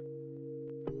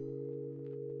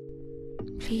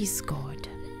 Please, God,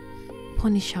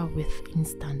 punish her with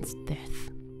instant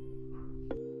death.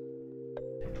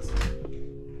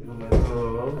 Oh, my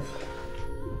love.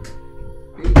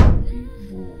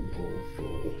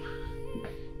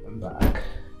 I'm back.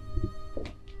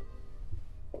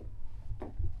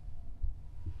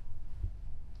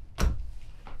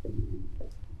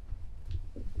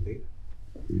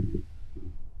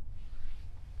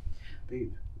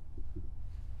 Babe.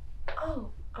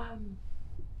 Oh,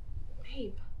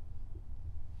 babe.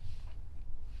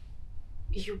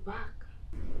 You're back.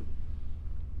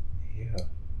 Yeah.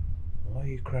 Why are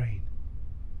you crying?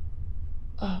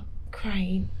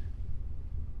 Crying?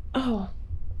 Oh,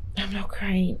 I'm not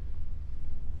crying.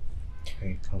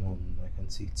 Hey, come on. I can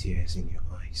see tears in your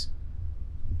eyes.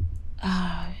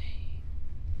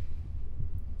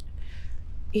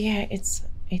 Yeah, it's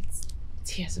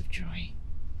tears of joy.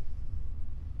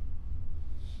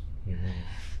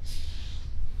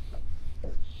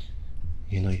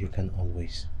 You know, you can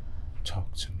always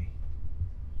talk to me.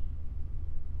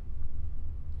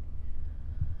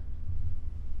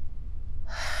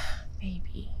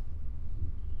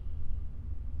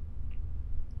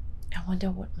 I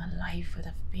wonder what my life would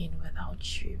have been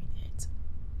without you in it.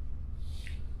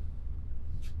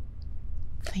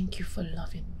 Thank you for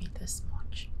loving me this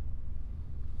much.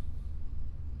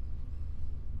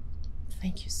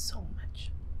 Thank you so much.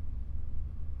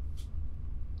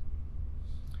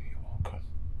 You're welcome.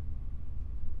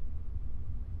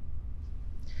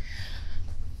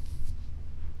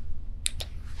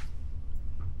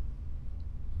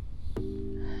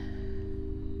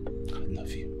 I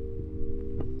love you.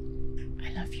 I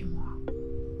love you more.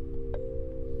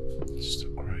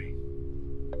 Stop crying.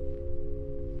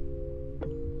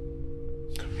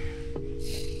 Come here.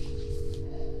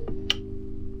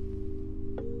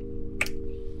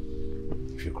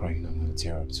 If you're crying, I'm gonna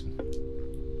tear up too.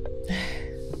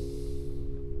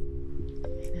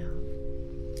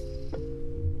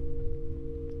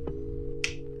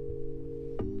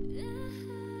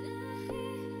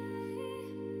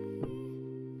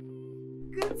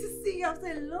 Good to see you after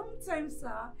a long time,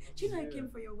 sir. Do you know I came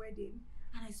for your wedding?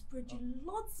 And I spread you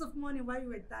lots of money while you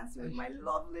were dancing with my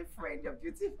lovely friend, your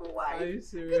beautiful wife. Are you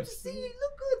serious? Good to see you. You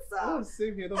look good, sir. Oh,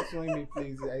 same here. Don't join me,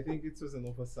 please. I think it was an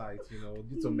oversight,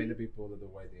 due to many people at the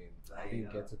wedding. I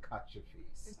didn't get to catch your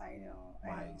face. I know.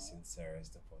 My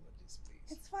sincerest apologies,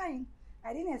 please. It's fine.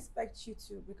 I didn't expect you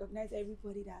to recognize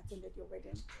everybody that attended your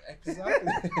wedding.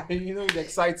 Exactly. The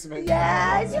excitement.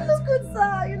 Yes, you look good,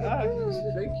 sir. You look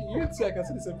good. Thank you. You too. I can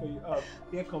see the same for you.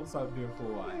 Here comes our beautiful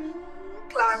wife.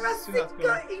 Clara Soon as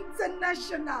Sicker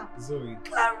International. Zoe.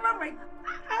 Clara, my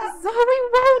Zoe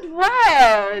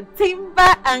Worldwide,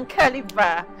 Timber and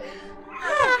Caliber.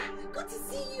 Good to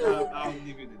see you. I'll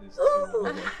leave you to this.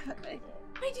 Oh,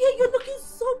 my dear, you're looking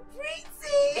so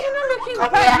pretty. You're not looking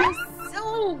Come by here.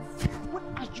 yourself. What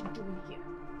are you doing here?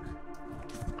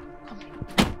 Come here.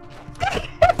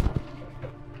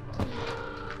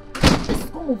 Just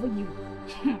go over you.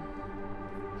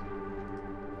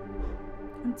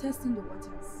 I'm testing the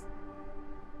waters.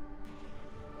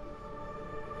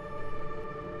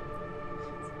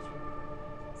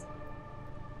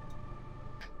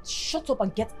 Shut up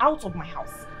and get out of my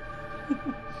house.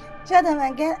 Shut up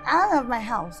and get out of my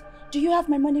house. Do you have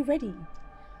my money ready?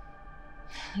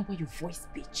 Lower your voice,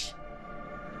 bitch.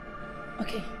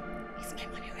 Okay. Is my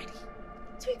money ready?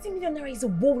 20 million naira is a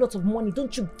whole lot of money,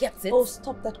 don't you get it? Oh,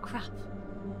 stop that crap.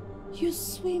 You're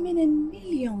swimming in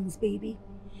millions, baby.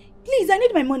 Please, I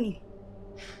need my money.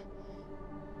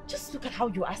 Just look at how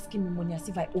you're asking me money as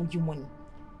if I owe you money.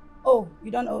 Oh, you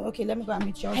don't owe? Okay, let me go and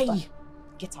meet your husband. Hey,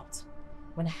 get out.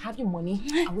 When I have your money,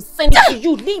 I will send it to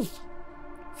you. Leave.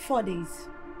 4 days.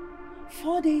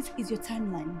 4 days is your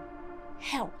timeline.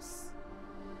 Helps.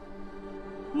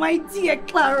 My dear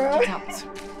Clara. Get out.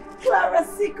 Clara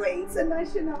Sicker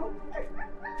International.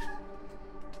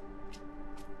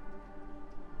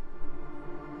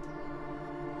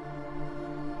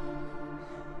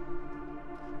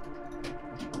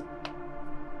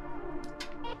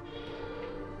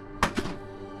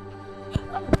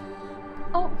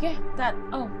 Oh, yeah, that.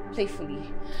 Oh,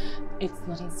 playfully. It's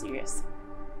nothing serious.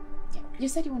 Yeah, you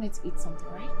said you wanted to eat something,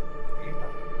 right?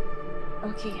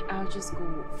 Okay, I'll just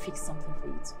go fix something for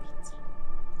you to eat.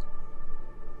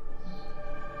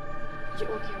 You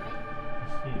okay, right?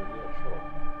 Yeah, sure.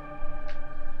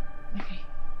 Okay.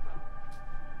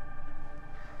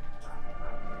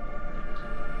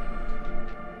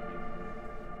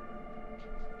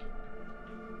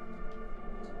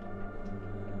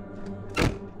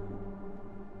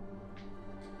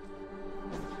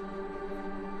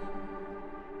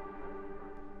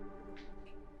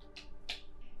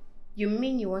 You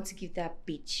mean you want to give that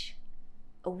bitch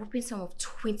a whooping sum of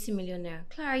 20 million naira?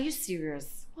 Clara, are you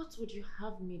serious? What would you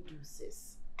have me do,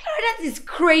 sis? Clara, that is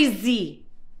crazy.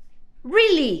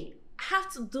 Really? I have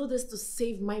to do this to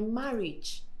save my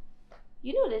marriage.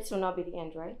 You know this will not be the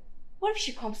end, right? What if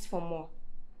she comes for more?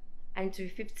 And to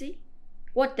 50?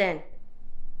 What then?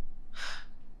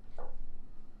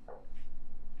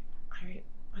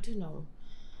 I don't know.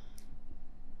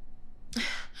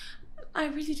 I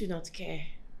really do not care.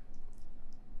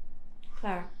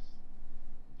 Clara,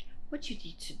 what you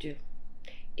need to do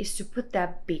is to put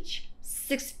that bitch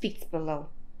 6 feet below.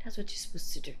 That's what you're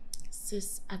supposed to do.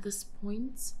 Sis, at this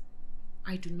point,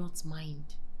 I do not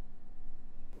mind.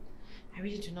 I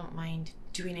really do not mind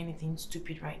doing anything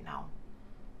stupid right now.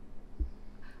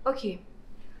 Okay,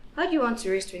 how do you want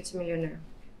to raise 20 million naira?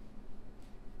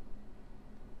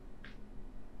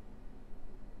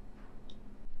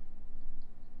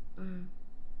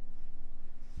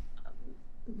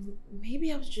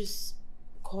 Maybe I'll just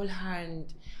call her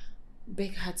and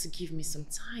beg her to give me some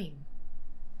time.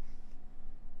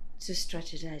 To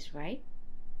strategize, right?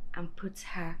 And put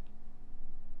her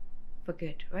for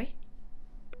good, right?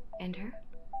 And her?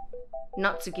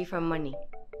 Not to give her money.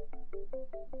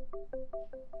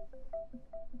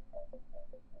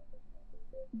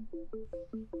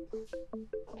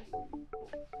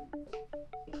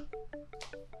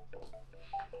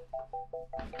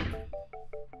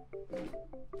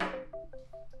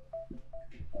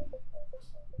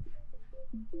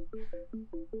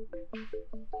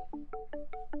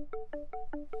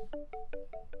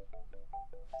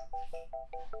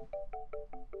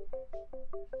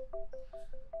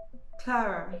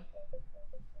 Clara,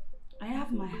 I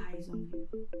have my eyes on you.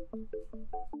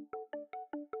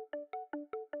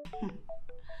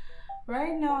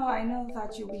 Right now, I know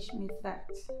that you wish me that.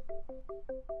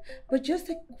 But just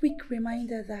a quick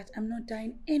reminder that I'm not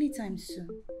dying anytime soon.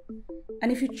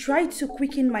 And if you try to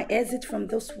quicken my exit from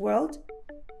this world,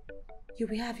 you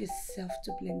will have yourself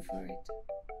to blame for it.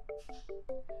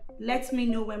 Let me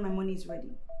know when my money is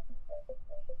ready.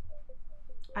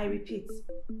 I repeat,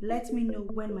 let me know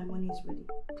when my money is ready,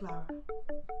 Clara.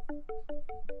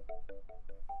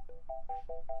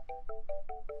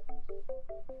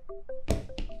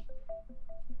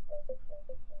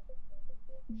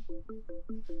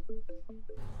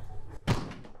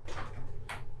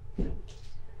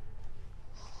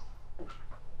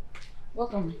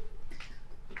 Welcome.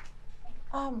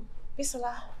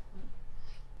 Bisola,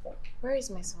 where is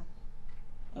my son?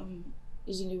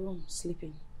 He's in the room,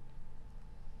 sleeping.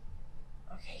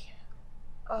 Okay.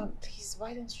 Please,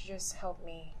 why don't you just help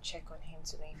me check on him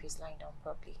to know if he's lying down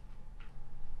properly?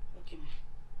 Okay.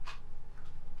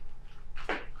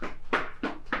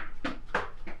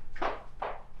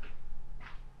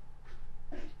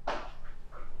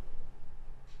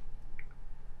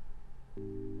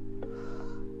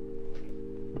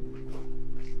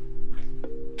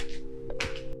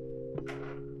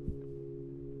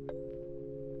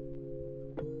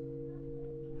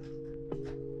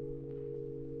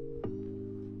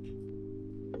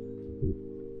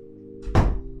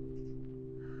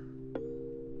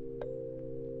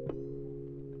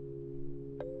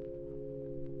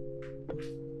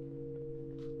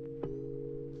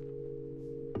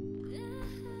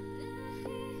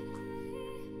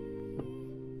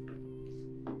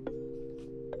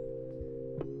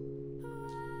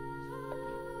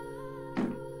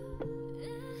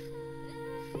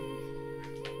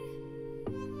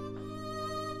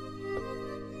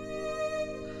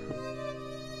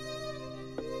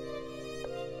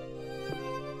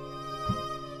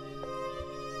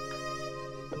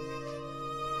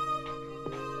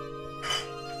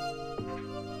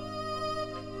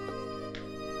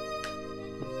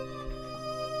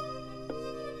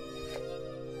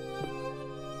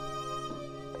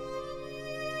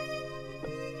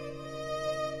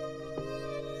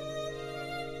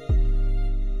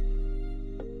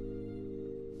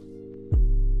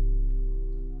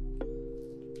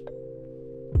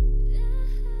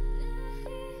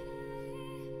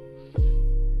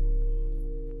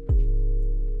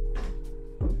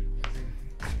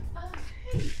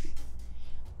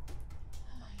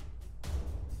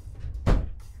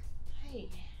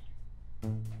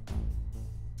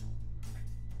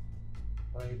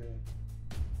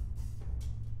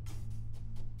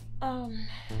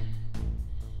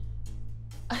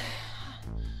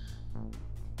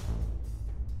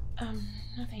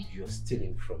 Nothing. You're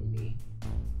stealing from me?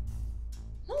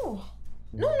 No,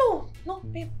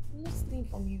 babe, I'm not stealing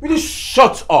from you. Will you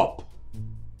shut up?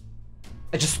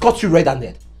 I just caught you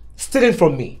red-handed. Stealing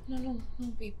from me. No,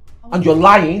 babe. And you're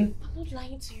lying? I'm not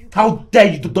lying to you. How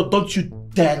dare you? Don't you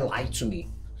dare lie to me.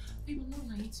 Babe, I'm not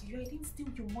lying to you. I didn't steal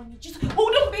your money. Just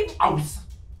hold on, babe. Out.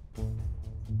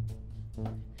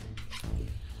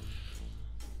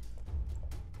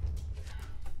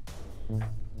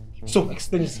 So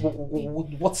explain this.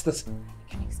 What's this?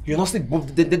 You're not saying.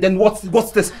 Then what's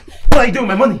this? What are you doing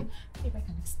with my money? Babe, I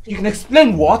can explain. You can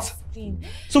explain what? Explain.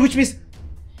 So which means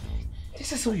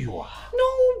this is who you are. No,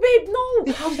 babe, no.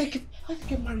 Then how did I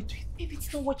get married to you? Babe,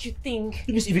 it's not what you think.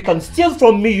 It means if you can steal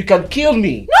from me, you can kill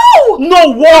me. No! No,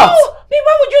 what? No! Babe,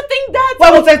 why would you think that?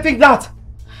 Why would I think that?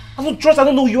 I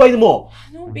don't know who you are anymore.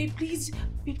 No, babe, please.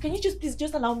 Babe, can you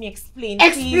just allow me explain?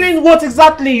 Explain please? What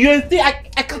exactly? You think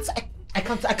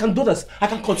I can't do this. I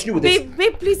can't continue with this.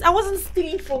 Babe, please. I wasn't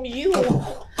stealing from you. I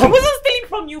wasn't stealing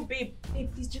from you, babe. Babe,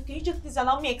 please, can you just please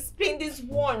allow me explain these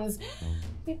ones?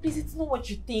 Babe, please, it's not what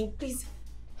you think. Please.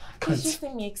 Please just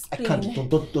let me explain. I can't.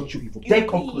 Don't you even dare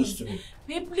come close to me.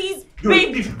 Babe, please.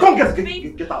 Babe, come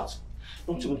get out.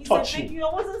 Don't even touch me. I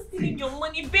wasn't stealing your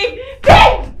money, babe.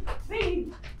 Babe!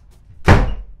 Babe!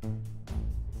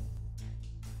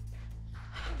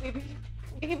 Baby,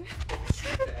 babe.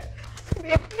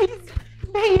 Babe, please.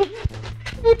 Babe.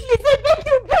 Babe, please, I beg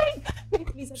you, babe.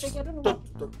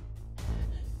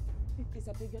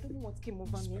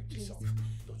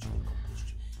 Don't you dare come close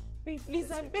to me. Babe, please,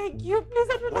 I beg you. Please,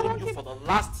 I don't Warning want you for the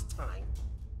last time.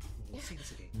 You will see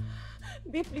this again.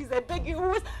 Babe, please, I beg you. It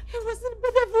wasn't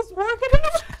the devil's work. I don't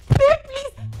know. Babe,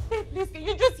 please. Babe, please, can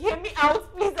you just hear me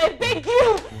out? Please, I beg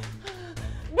you.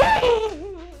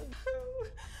 Babe!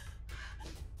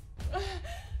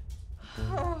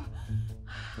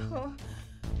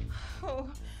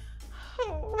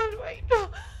 What do I do?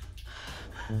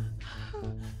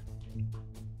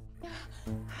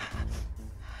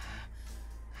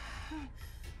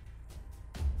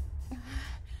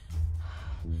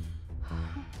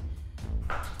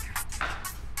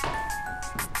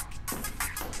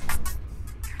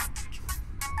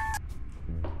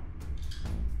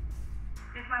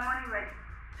 Is my money ready?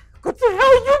 Go to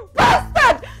hell, you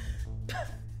bastard!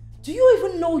 Do you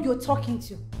even know who you're talking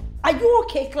to? Are you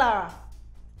okay, Clara?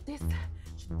 This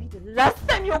should be the last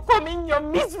time you come in your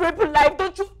miserable life.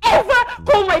 Don't you ever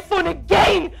call my phone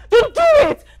again! Don't do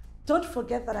it! Don't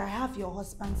forget that I have your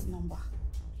husband's number.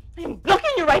 I'm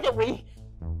blocking you right away.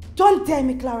 Don't dare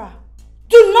me, Clara.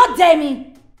 Do not dare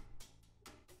me!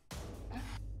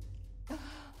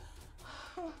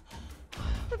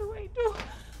 What do I do?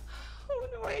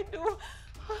 What do I do?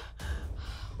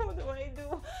 What do I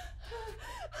do?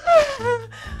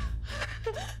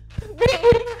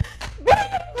 Babe!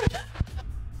 Babe!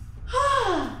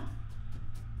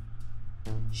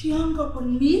 She hung up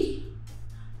on me?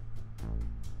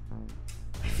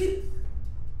 I feel...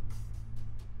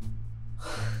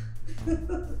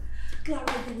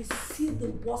 Clara, they will see the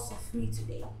worst of me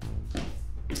today.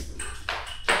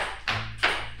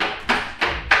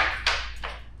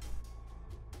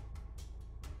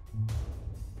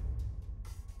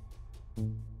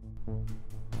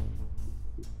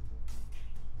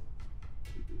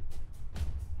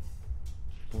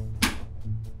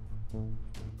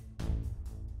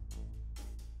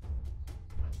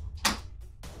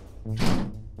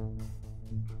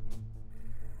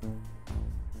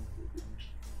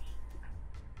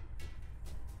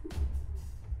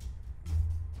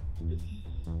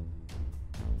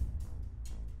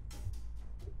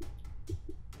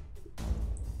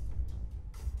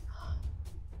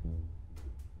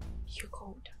 You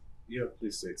called. Yeah,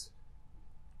 please sit.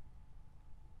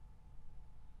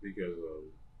 Because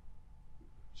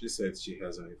she said she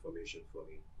has an information for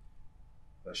me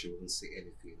that she wouldn't say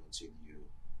anything until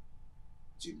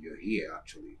you're here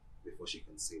actually, before she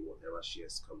can say whatever she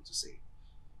has come to say.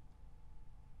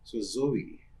 So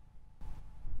Zoe.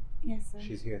 Yes, sir.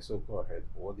 She's here, so go ahead.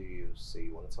 What do you say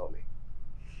you want to tell me?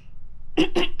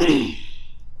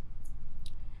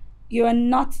 You are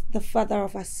not the father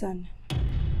of our son.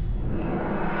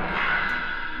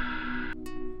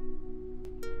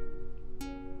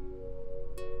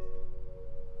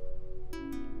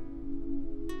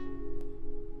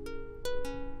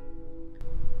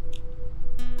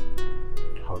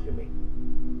 How do you mean?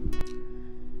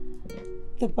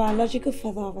 The biological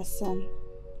father of our son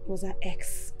was our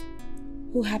ex,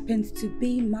 who happened to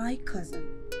be my cousin.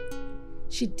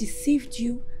 She deceived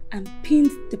you and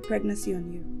pinned the pregnancy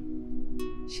on you.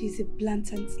 She's a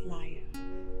blatant liar.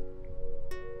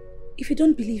 If you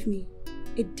don't believe me,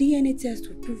 a DNA test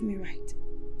will prove me right.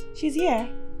 She's here.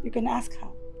 You can ask her.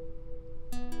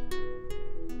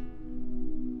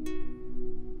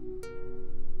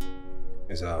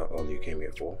 Is that all you came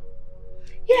here for?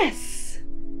 Yes.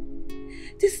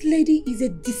 This lady is a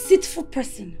deceitful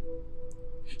person.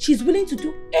 She's willing to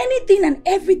do anything and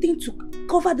everything to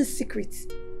cover the secrets,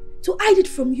 to hide it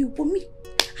from you. But me,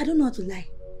 I don't know how to lie.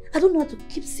 I don't know how to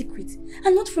keep secrets.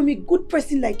 I'm not from a good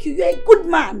person like you. You're a good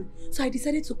man. So I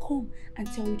decided to come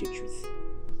and tell you the truth.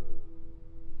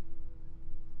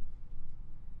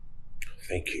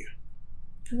 Thank you.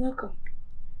 You're welcome.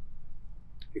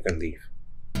 You can leave.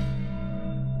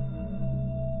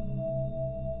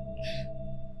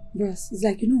 Bros, it's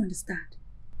like you don't understand.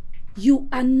 You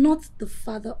are not the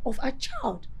father of our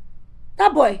child.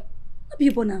 That boy, not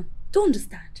people now, don't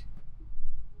understand.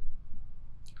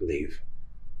 Leave.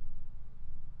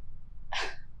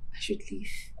 I should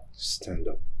leave. Stand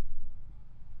up.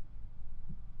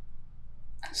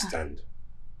 Stand.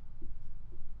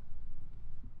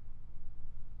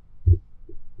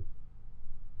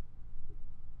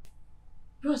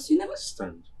 Bros, you never...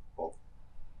 Stand up.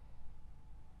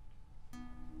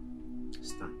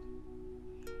 Stand.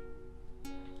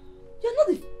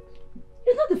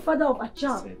 You're not the father of our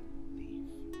child. Said leave.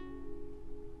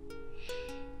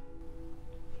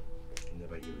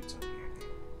 Never you return here again.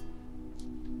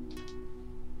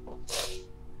 Move.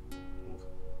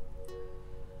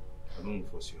 I don't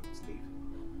force you to leave.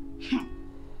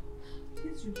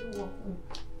 This you do walk home.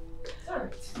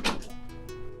 Alright.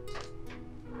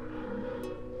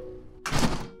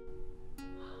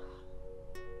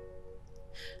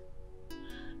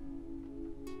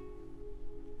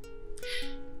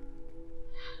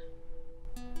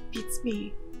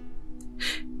 me.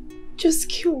 Just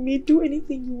kill me. Do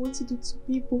anything you want to do to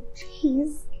me, but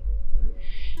please.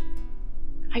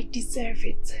 I deserve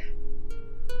it.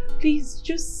 Please,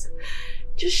 just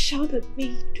shout at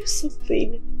me. Do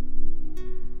something.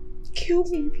 Kill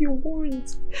me if you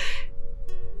want.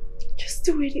 Just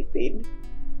do anything.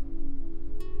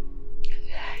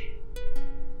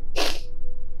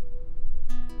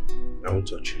 I won't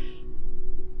touch you.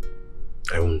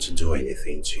 I won't do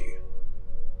anything to you.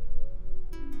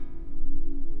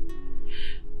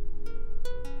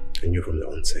 I knew from the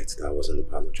onset that I wasn't the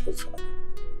biological father.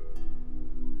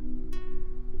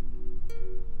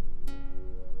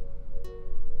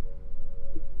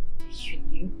 You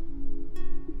knew?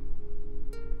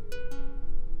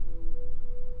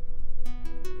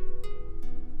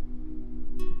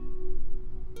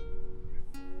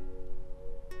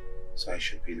 So I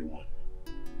should be the one.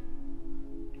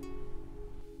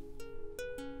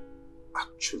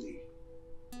 Actually,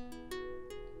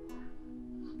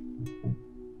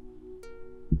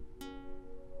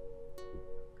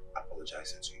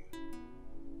 apologizing to you.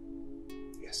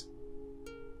 Yes.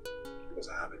 Because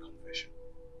I have a confession.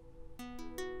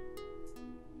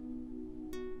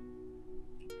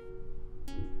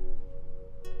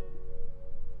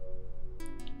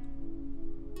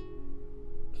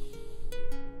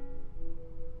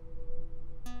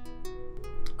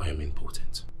 I am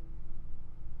impotent.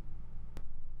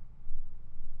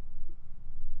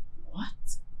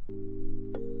 What?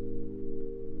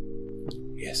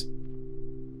 Yes.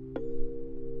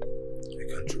 I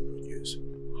can't reproduce.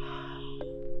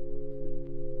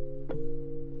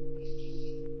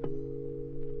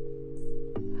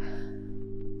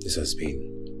 This has been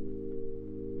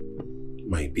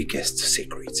my biggest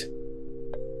secret.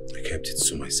 I kept it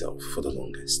to myself for the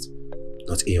longest.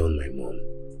 Not even my mom.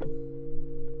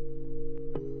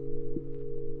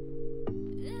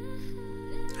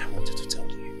 I wanted to tell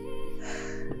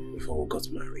you before we got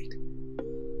married.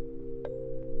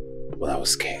 But I was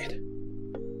scared.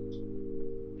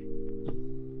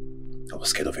 I was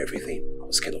scared of everything. I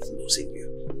was scared of losing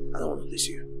you. I don't want to lose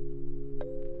you.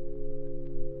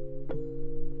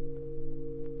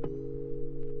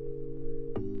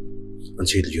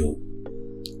 Until you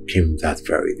came that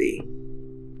very day,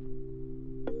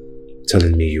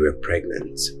 telling me you were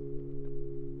pregnant.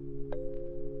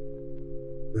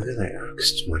 And then I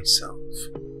asked myself,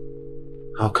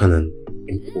 how can an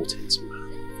impotent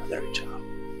man father a child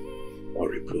or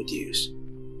reproduce?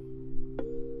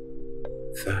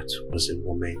 That was the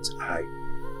moment I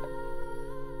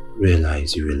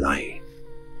realized you were lying.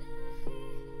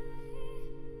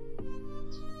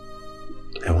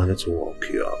 I wanted to walk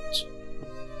you out.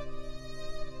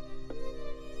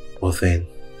 But then,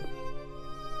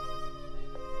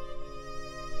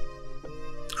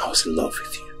 I was in love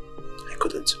with you. I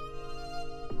couldn't.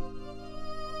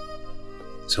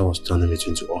 So I was turning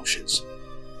between two options.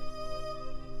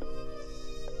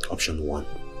 Option one.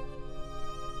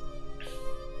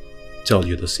 Tell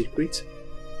you the secret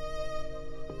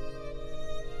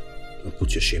and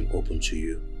put your shame open to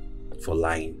you for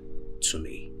lying to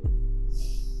me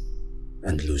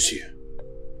and lose you.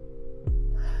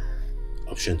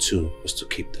 Option two was to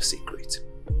keep the secret.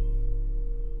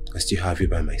 I still have you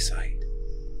by my side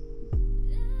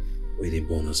with a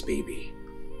bonus baby.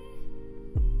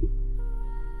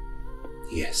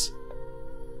 Yes,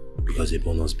 because a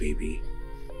bonus baby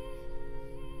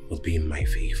would be in my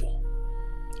favor,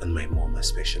 and my mom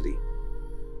especially,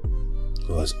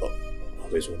 who has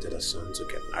always wanted a son to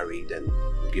get married and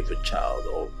give a child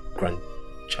or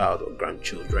grandchild or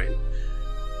grandchildren.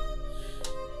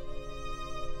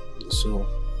 So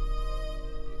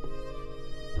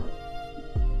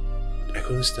I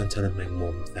couldn't stand telling my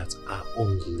mom that our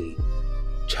only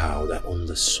child, our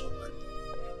only son,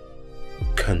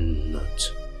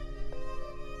 cannot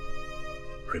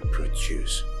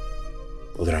reproduce,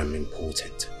 or that I'm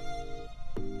important.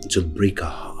 It will break her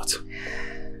heart.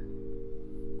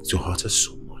 It will hurt her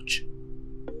so much.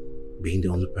 Being the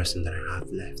only person that I have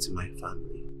left in my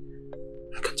family,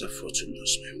 I can't afford to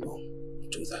lose my mom or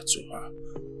do that to her.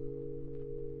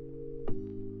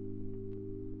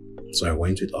 So I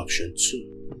went with option two,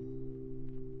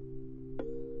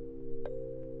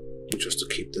 which was to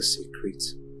keep the secret,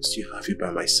 still have you by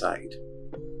my side,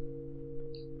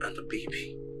 and the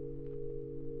baby,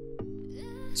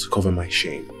 to cover my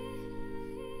shame.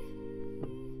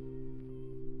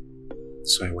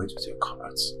 So I went with your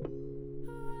cards.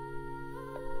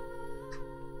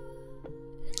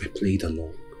 I played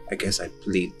along. I guess I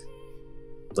played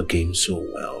the game so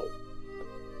well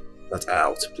that I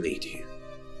outplayed you.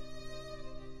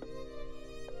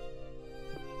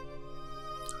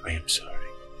 I am sorry.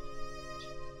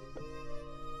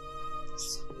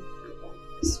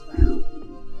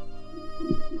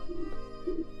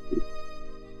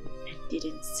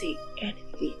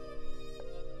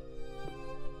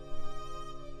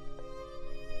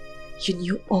 You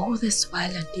knew all this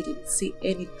while and didn't say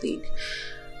anything.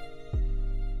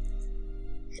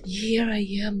 And here I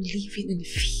am living in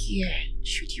fear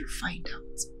should you find out.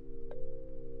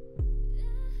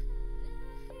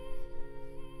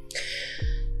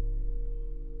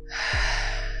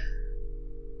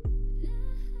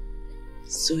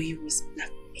 So he was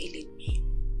blackmailing me.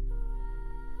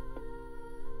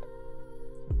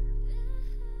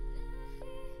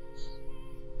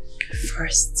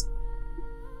 First,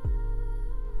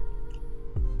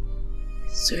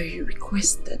 so he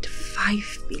requested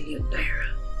 5 million naira,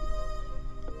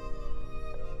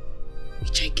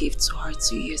 which I gave to her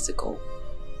 2 years ago.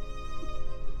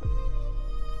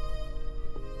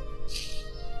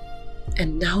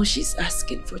 And now she's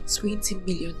asking for 20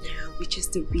 million naira, which is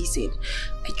the reason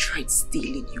I tried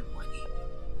stealing your money.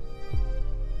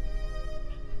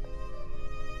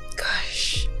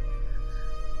 Gosh,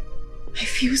 I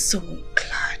feel so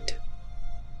glad.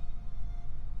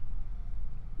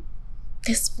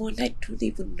 This one, I don't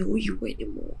even know you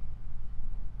anymore.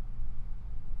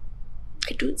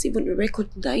 I don't even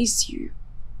recognize you.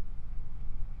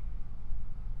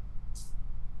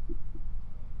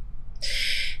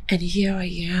 And here I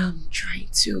am trying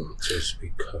to... Just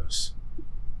because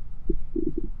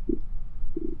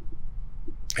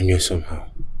I knew somehow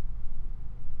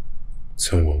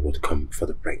someone would come for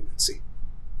the pregnancy.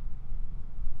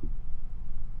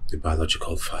 The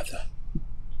biological father.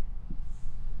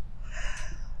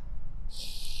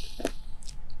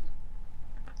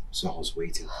 So I was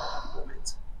waiting for that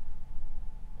moment.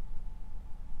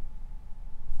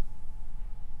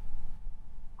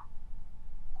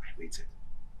 I waited.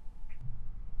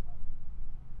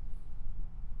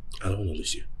 I don't want to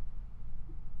lose you.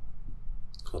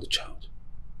 Call the child.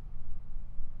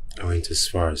 I went as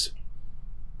far as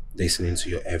listening to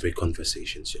your every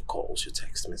conversations, your calls, your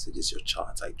text messages, your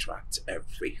chats. I tracked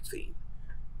everything.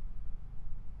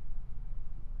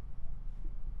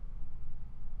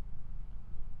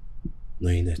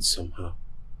 Knowing that somehow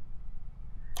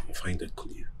I'll find a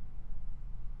clue.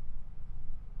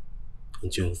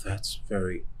 Until that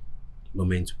very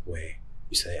moment where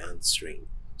you started answering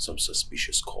some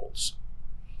suspicious calls.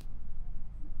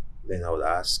 Then I would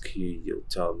ask you, you'll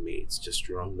tell me it's just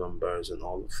wrong numbers and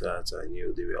all of that. I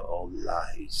knew they were all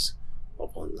lies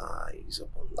upon lies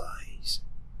upon lies.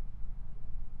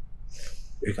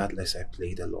 Regardless, I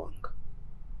played along.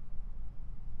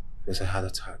 Because I had a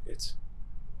target.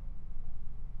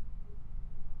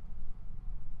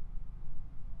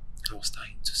 I was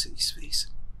dying to see his face.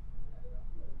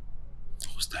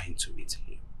 I was dying to meet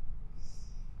him.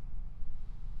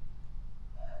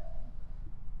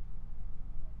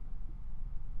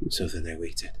 So then I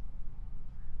waited.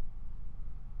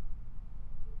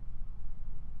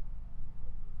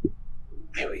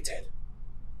 I waited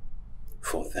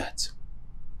for that.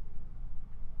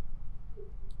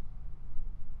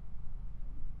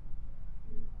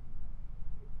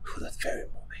 For that very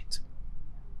moment.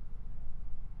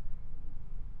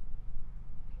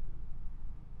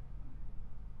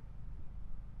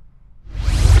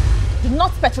 Do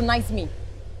not patronize me.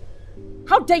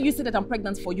 How dare you say that I'm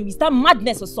pregnant for you? Is that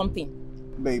madness or something?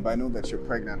 Babe, I know that you're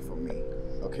pregnant for me,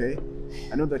 okay?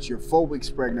 I know that you're 4 weeks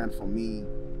pregnant for me,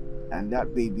 and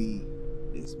that baby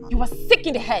is mine. You are sick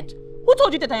in the head. Who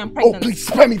told you that I am pregnant? Oh, please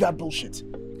spare me that bullshit.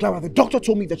 Clara, the doctor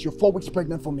told me that you're 4 weeks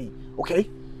pregnant for me, okay?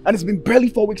 And it's been barely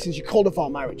 4 weeks since you called off our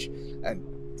marriage. And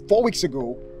 4 weeks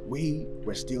ago, we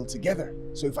were still together.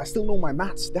 So if I still know my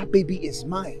maths, that baby is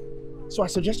mine. So I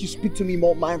suggest you speak to me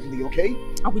more mindfully, okay?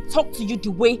 I will talk to you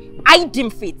the way I deem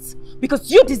fit.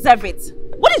 Because you deserve it.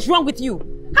 What is wrong with you?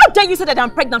 How dare you say that I'm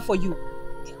pregnant for you?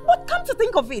 But come to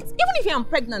think of it, even if I am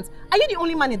pregnant, are you the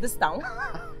only man in this town?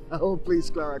 Oh, please,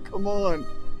 Clara, come on.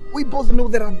 We both know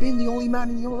that I've been the only man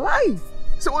in your life.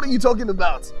 So what are you talking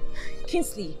about?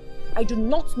 Kingsley, I do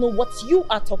not know what you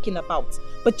are talking about.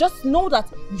 But just know that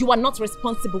you are not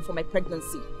responsible for my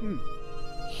pregnancy.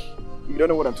 You don't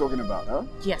know what I'm talking about, huh?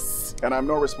 Yes. And I'm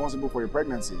not responsible for your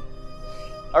pregnancy.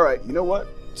 All right, you know what?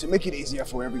 To make it easier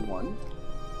for everyone,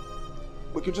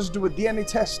 we could just do a DNA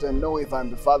test and know if I'm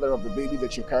the father of the baby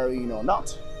that you're carrying or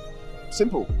not.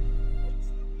 Simple.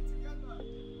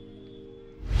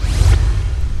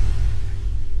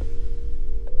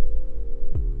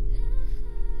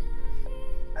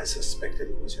 I suspected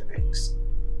it was your ex.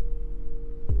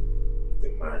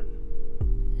 The man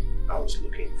I was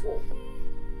looking for,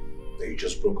 that you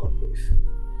just broke up with.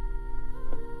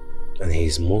 And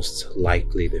he's most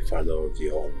likely the father of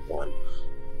your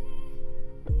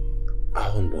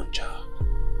unborn child.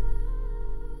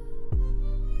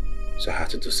 So I had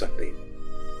to do something.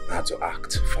 I had to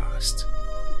act fast.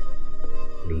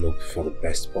 look for the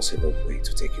best possible way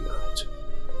to take him out.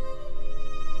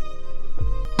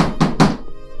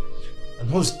 And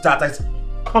who's that?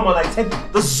 Come on, I said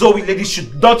the Zoe lady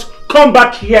should not come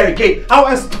back here again. How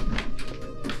else?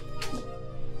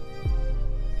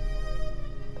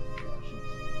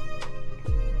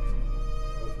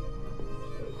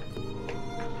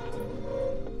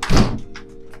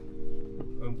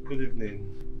 Good evening.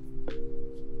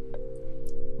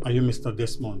 Are you Mr.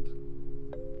 Desmond?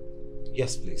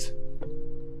 Yes, please.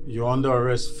 You're under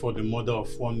arrest for the murder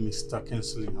of one Mr.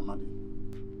 Kingsley Amadi.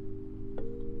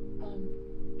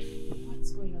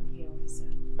 What's going on here, officer?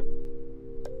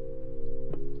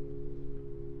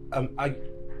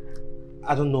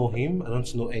 I don't know him. I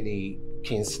don't know any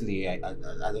Kingsley. I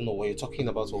don't know what you're talking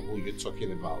about or who you're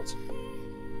talking about,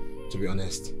 to be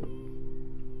honest.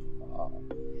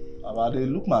 They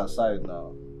look my side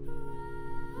now.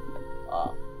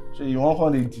 So you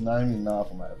want to deny me now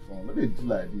for my phone? Let me do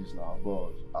like this now,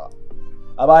 boss.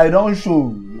 I don't show.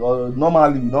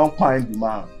 Normally we don't find the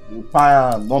man. We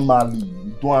find him normally.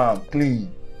 We do him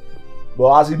clean.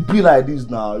 But as it be like this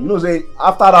now, you know, say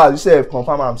after that you say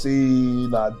confirm I'm saying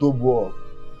na dope work.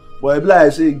 But it be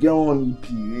like say get on EP,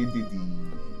 we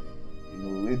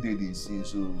did the scene.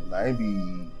 So now he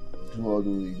be do all the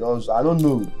way. Just I don't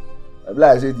know. I be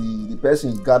like I say the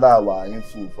person gather our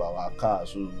info for our car,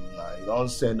 so now you don't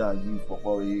send and give for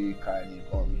carry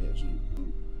come here. So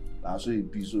now so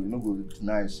it be, so you no go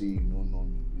deny say you don't know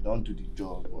me. You don't do the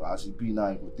job, but as it be now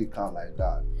you go take count like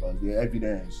that. But the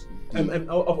evidence.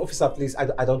 Officer, please,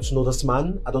 I don't know this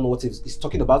man. I don't know what he's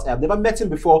talking about. I have never met him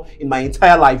before in my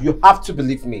entire life. You have to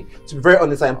believe me. To be very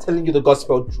honest, I am telling you the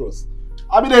gospel truth.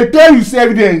 I mean, they tell you say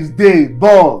evidence day,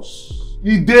 boss.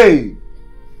 He day.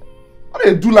 What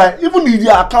they do like even if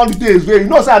the account details where you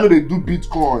know say I know they do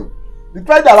Bitcoin. The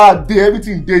price that are there,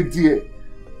 everything dey there.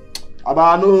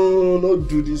 But no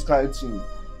do this kind of thing.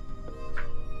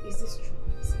 Is this true?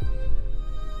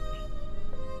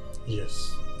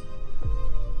 Yes.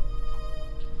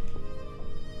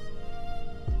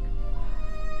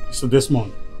 So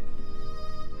Desmond,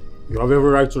 you have every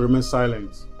right to remain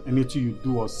silent. Anything you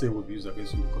do or say will be used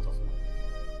against you in the court of law.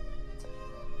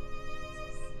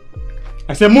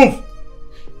 I say move!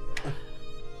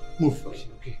 Move.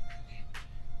 Okay.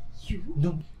 You?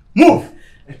 No. Move!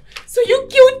 So you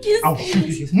killed Kingsley? I'll shoot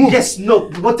you. Move. Yes, no.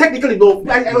 But technically, no.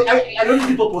 I don't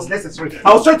think what was necessary.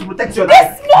 I was trying to protect your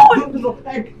life. Desmond! No.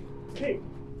 Hey.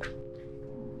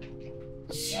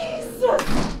 Jesus!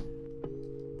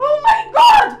 Oh my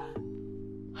God!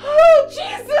 Oh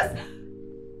Jesus!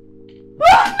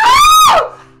 Oh no!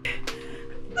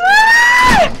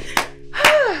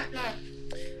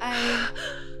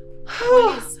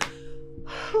 Police.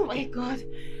 Oh my God!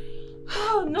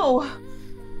 Oh no!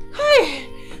 Hey!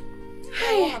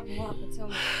 What happened? Tell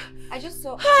me. I just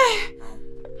saw. Hey!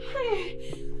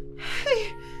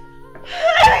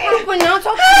 What happened now?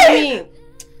 Talk to me.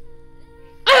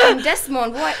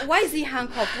 Desmond, why is he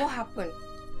handcuffed? What happened?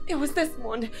 It was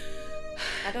Desmond.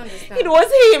 I don't understand. It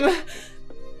was him.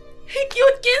 He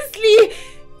killed Kingsley.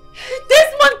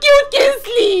 Desmond killed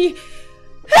Kingsley.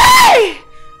 Hey!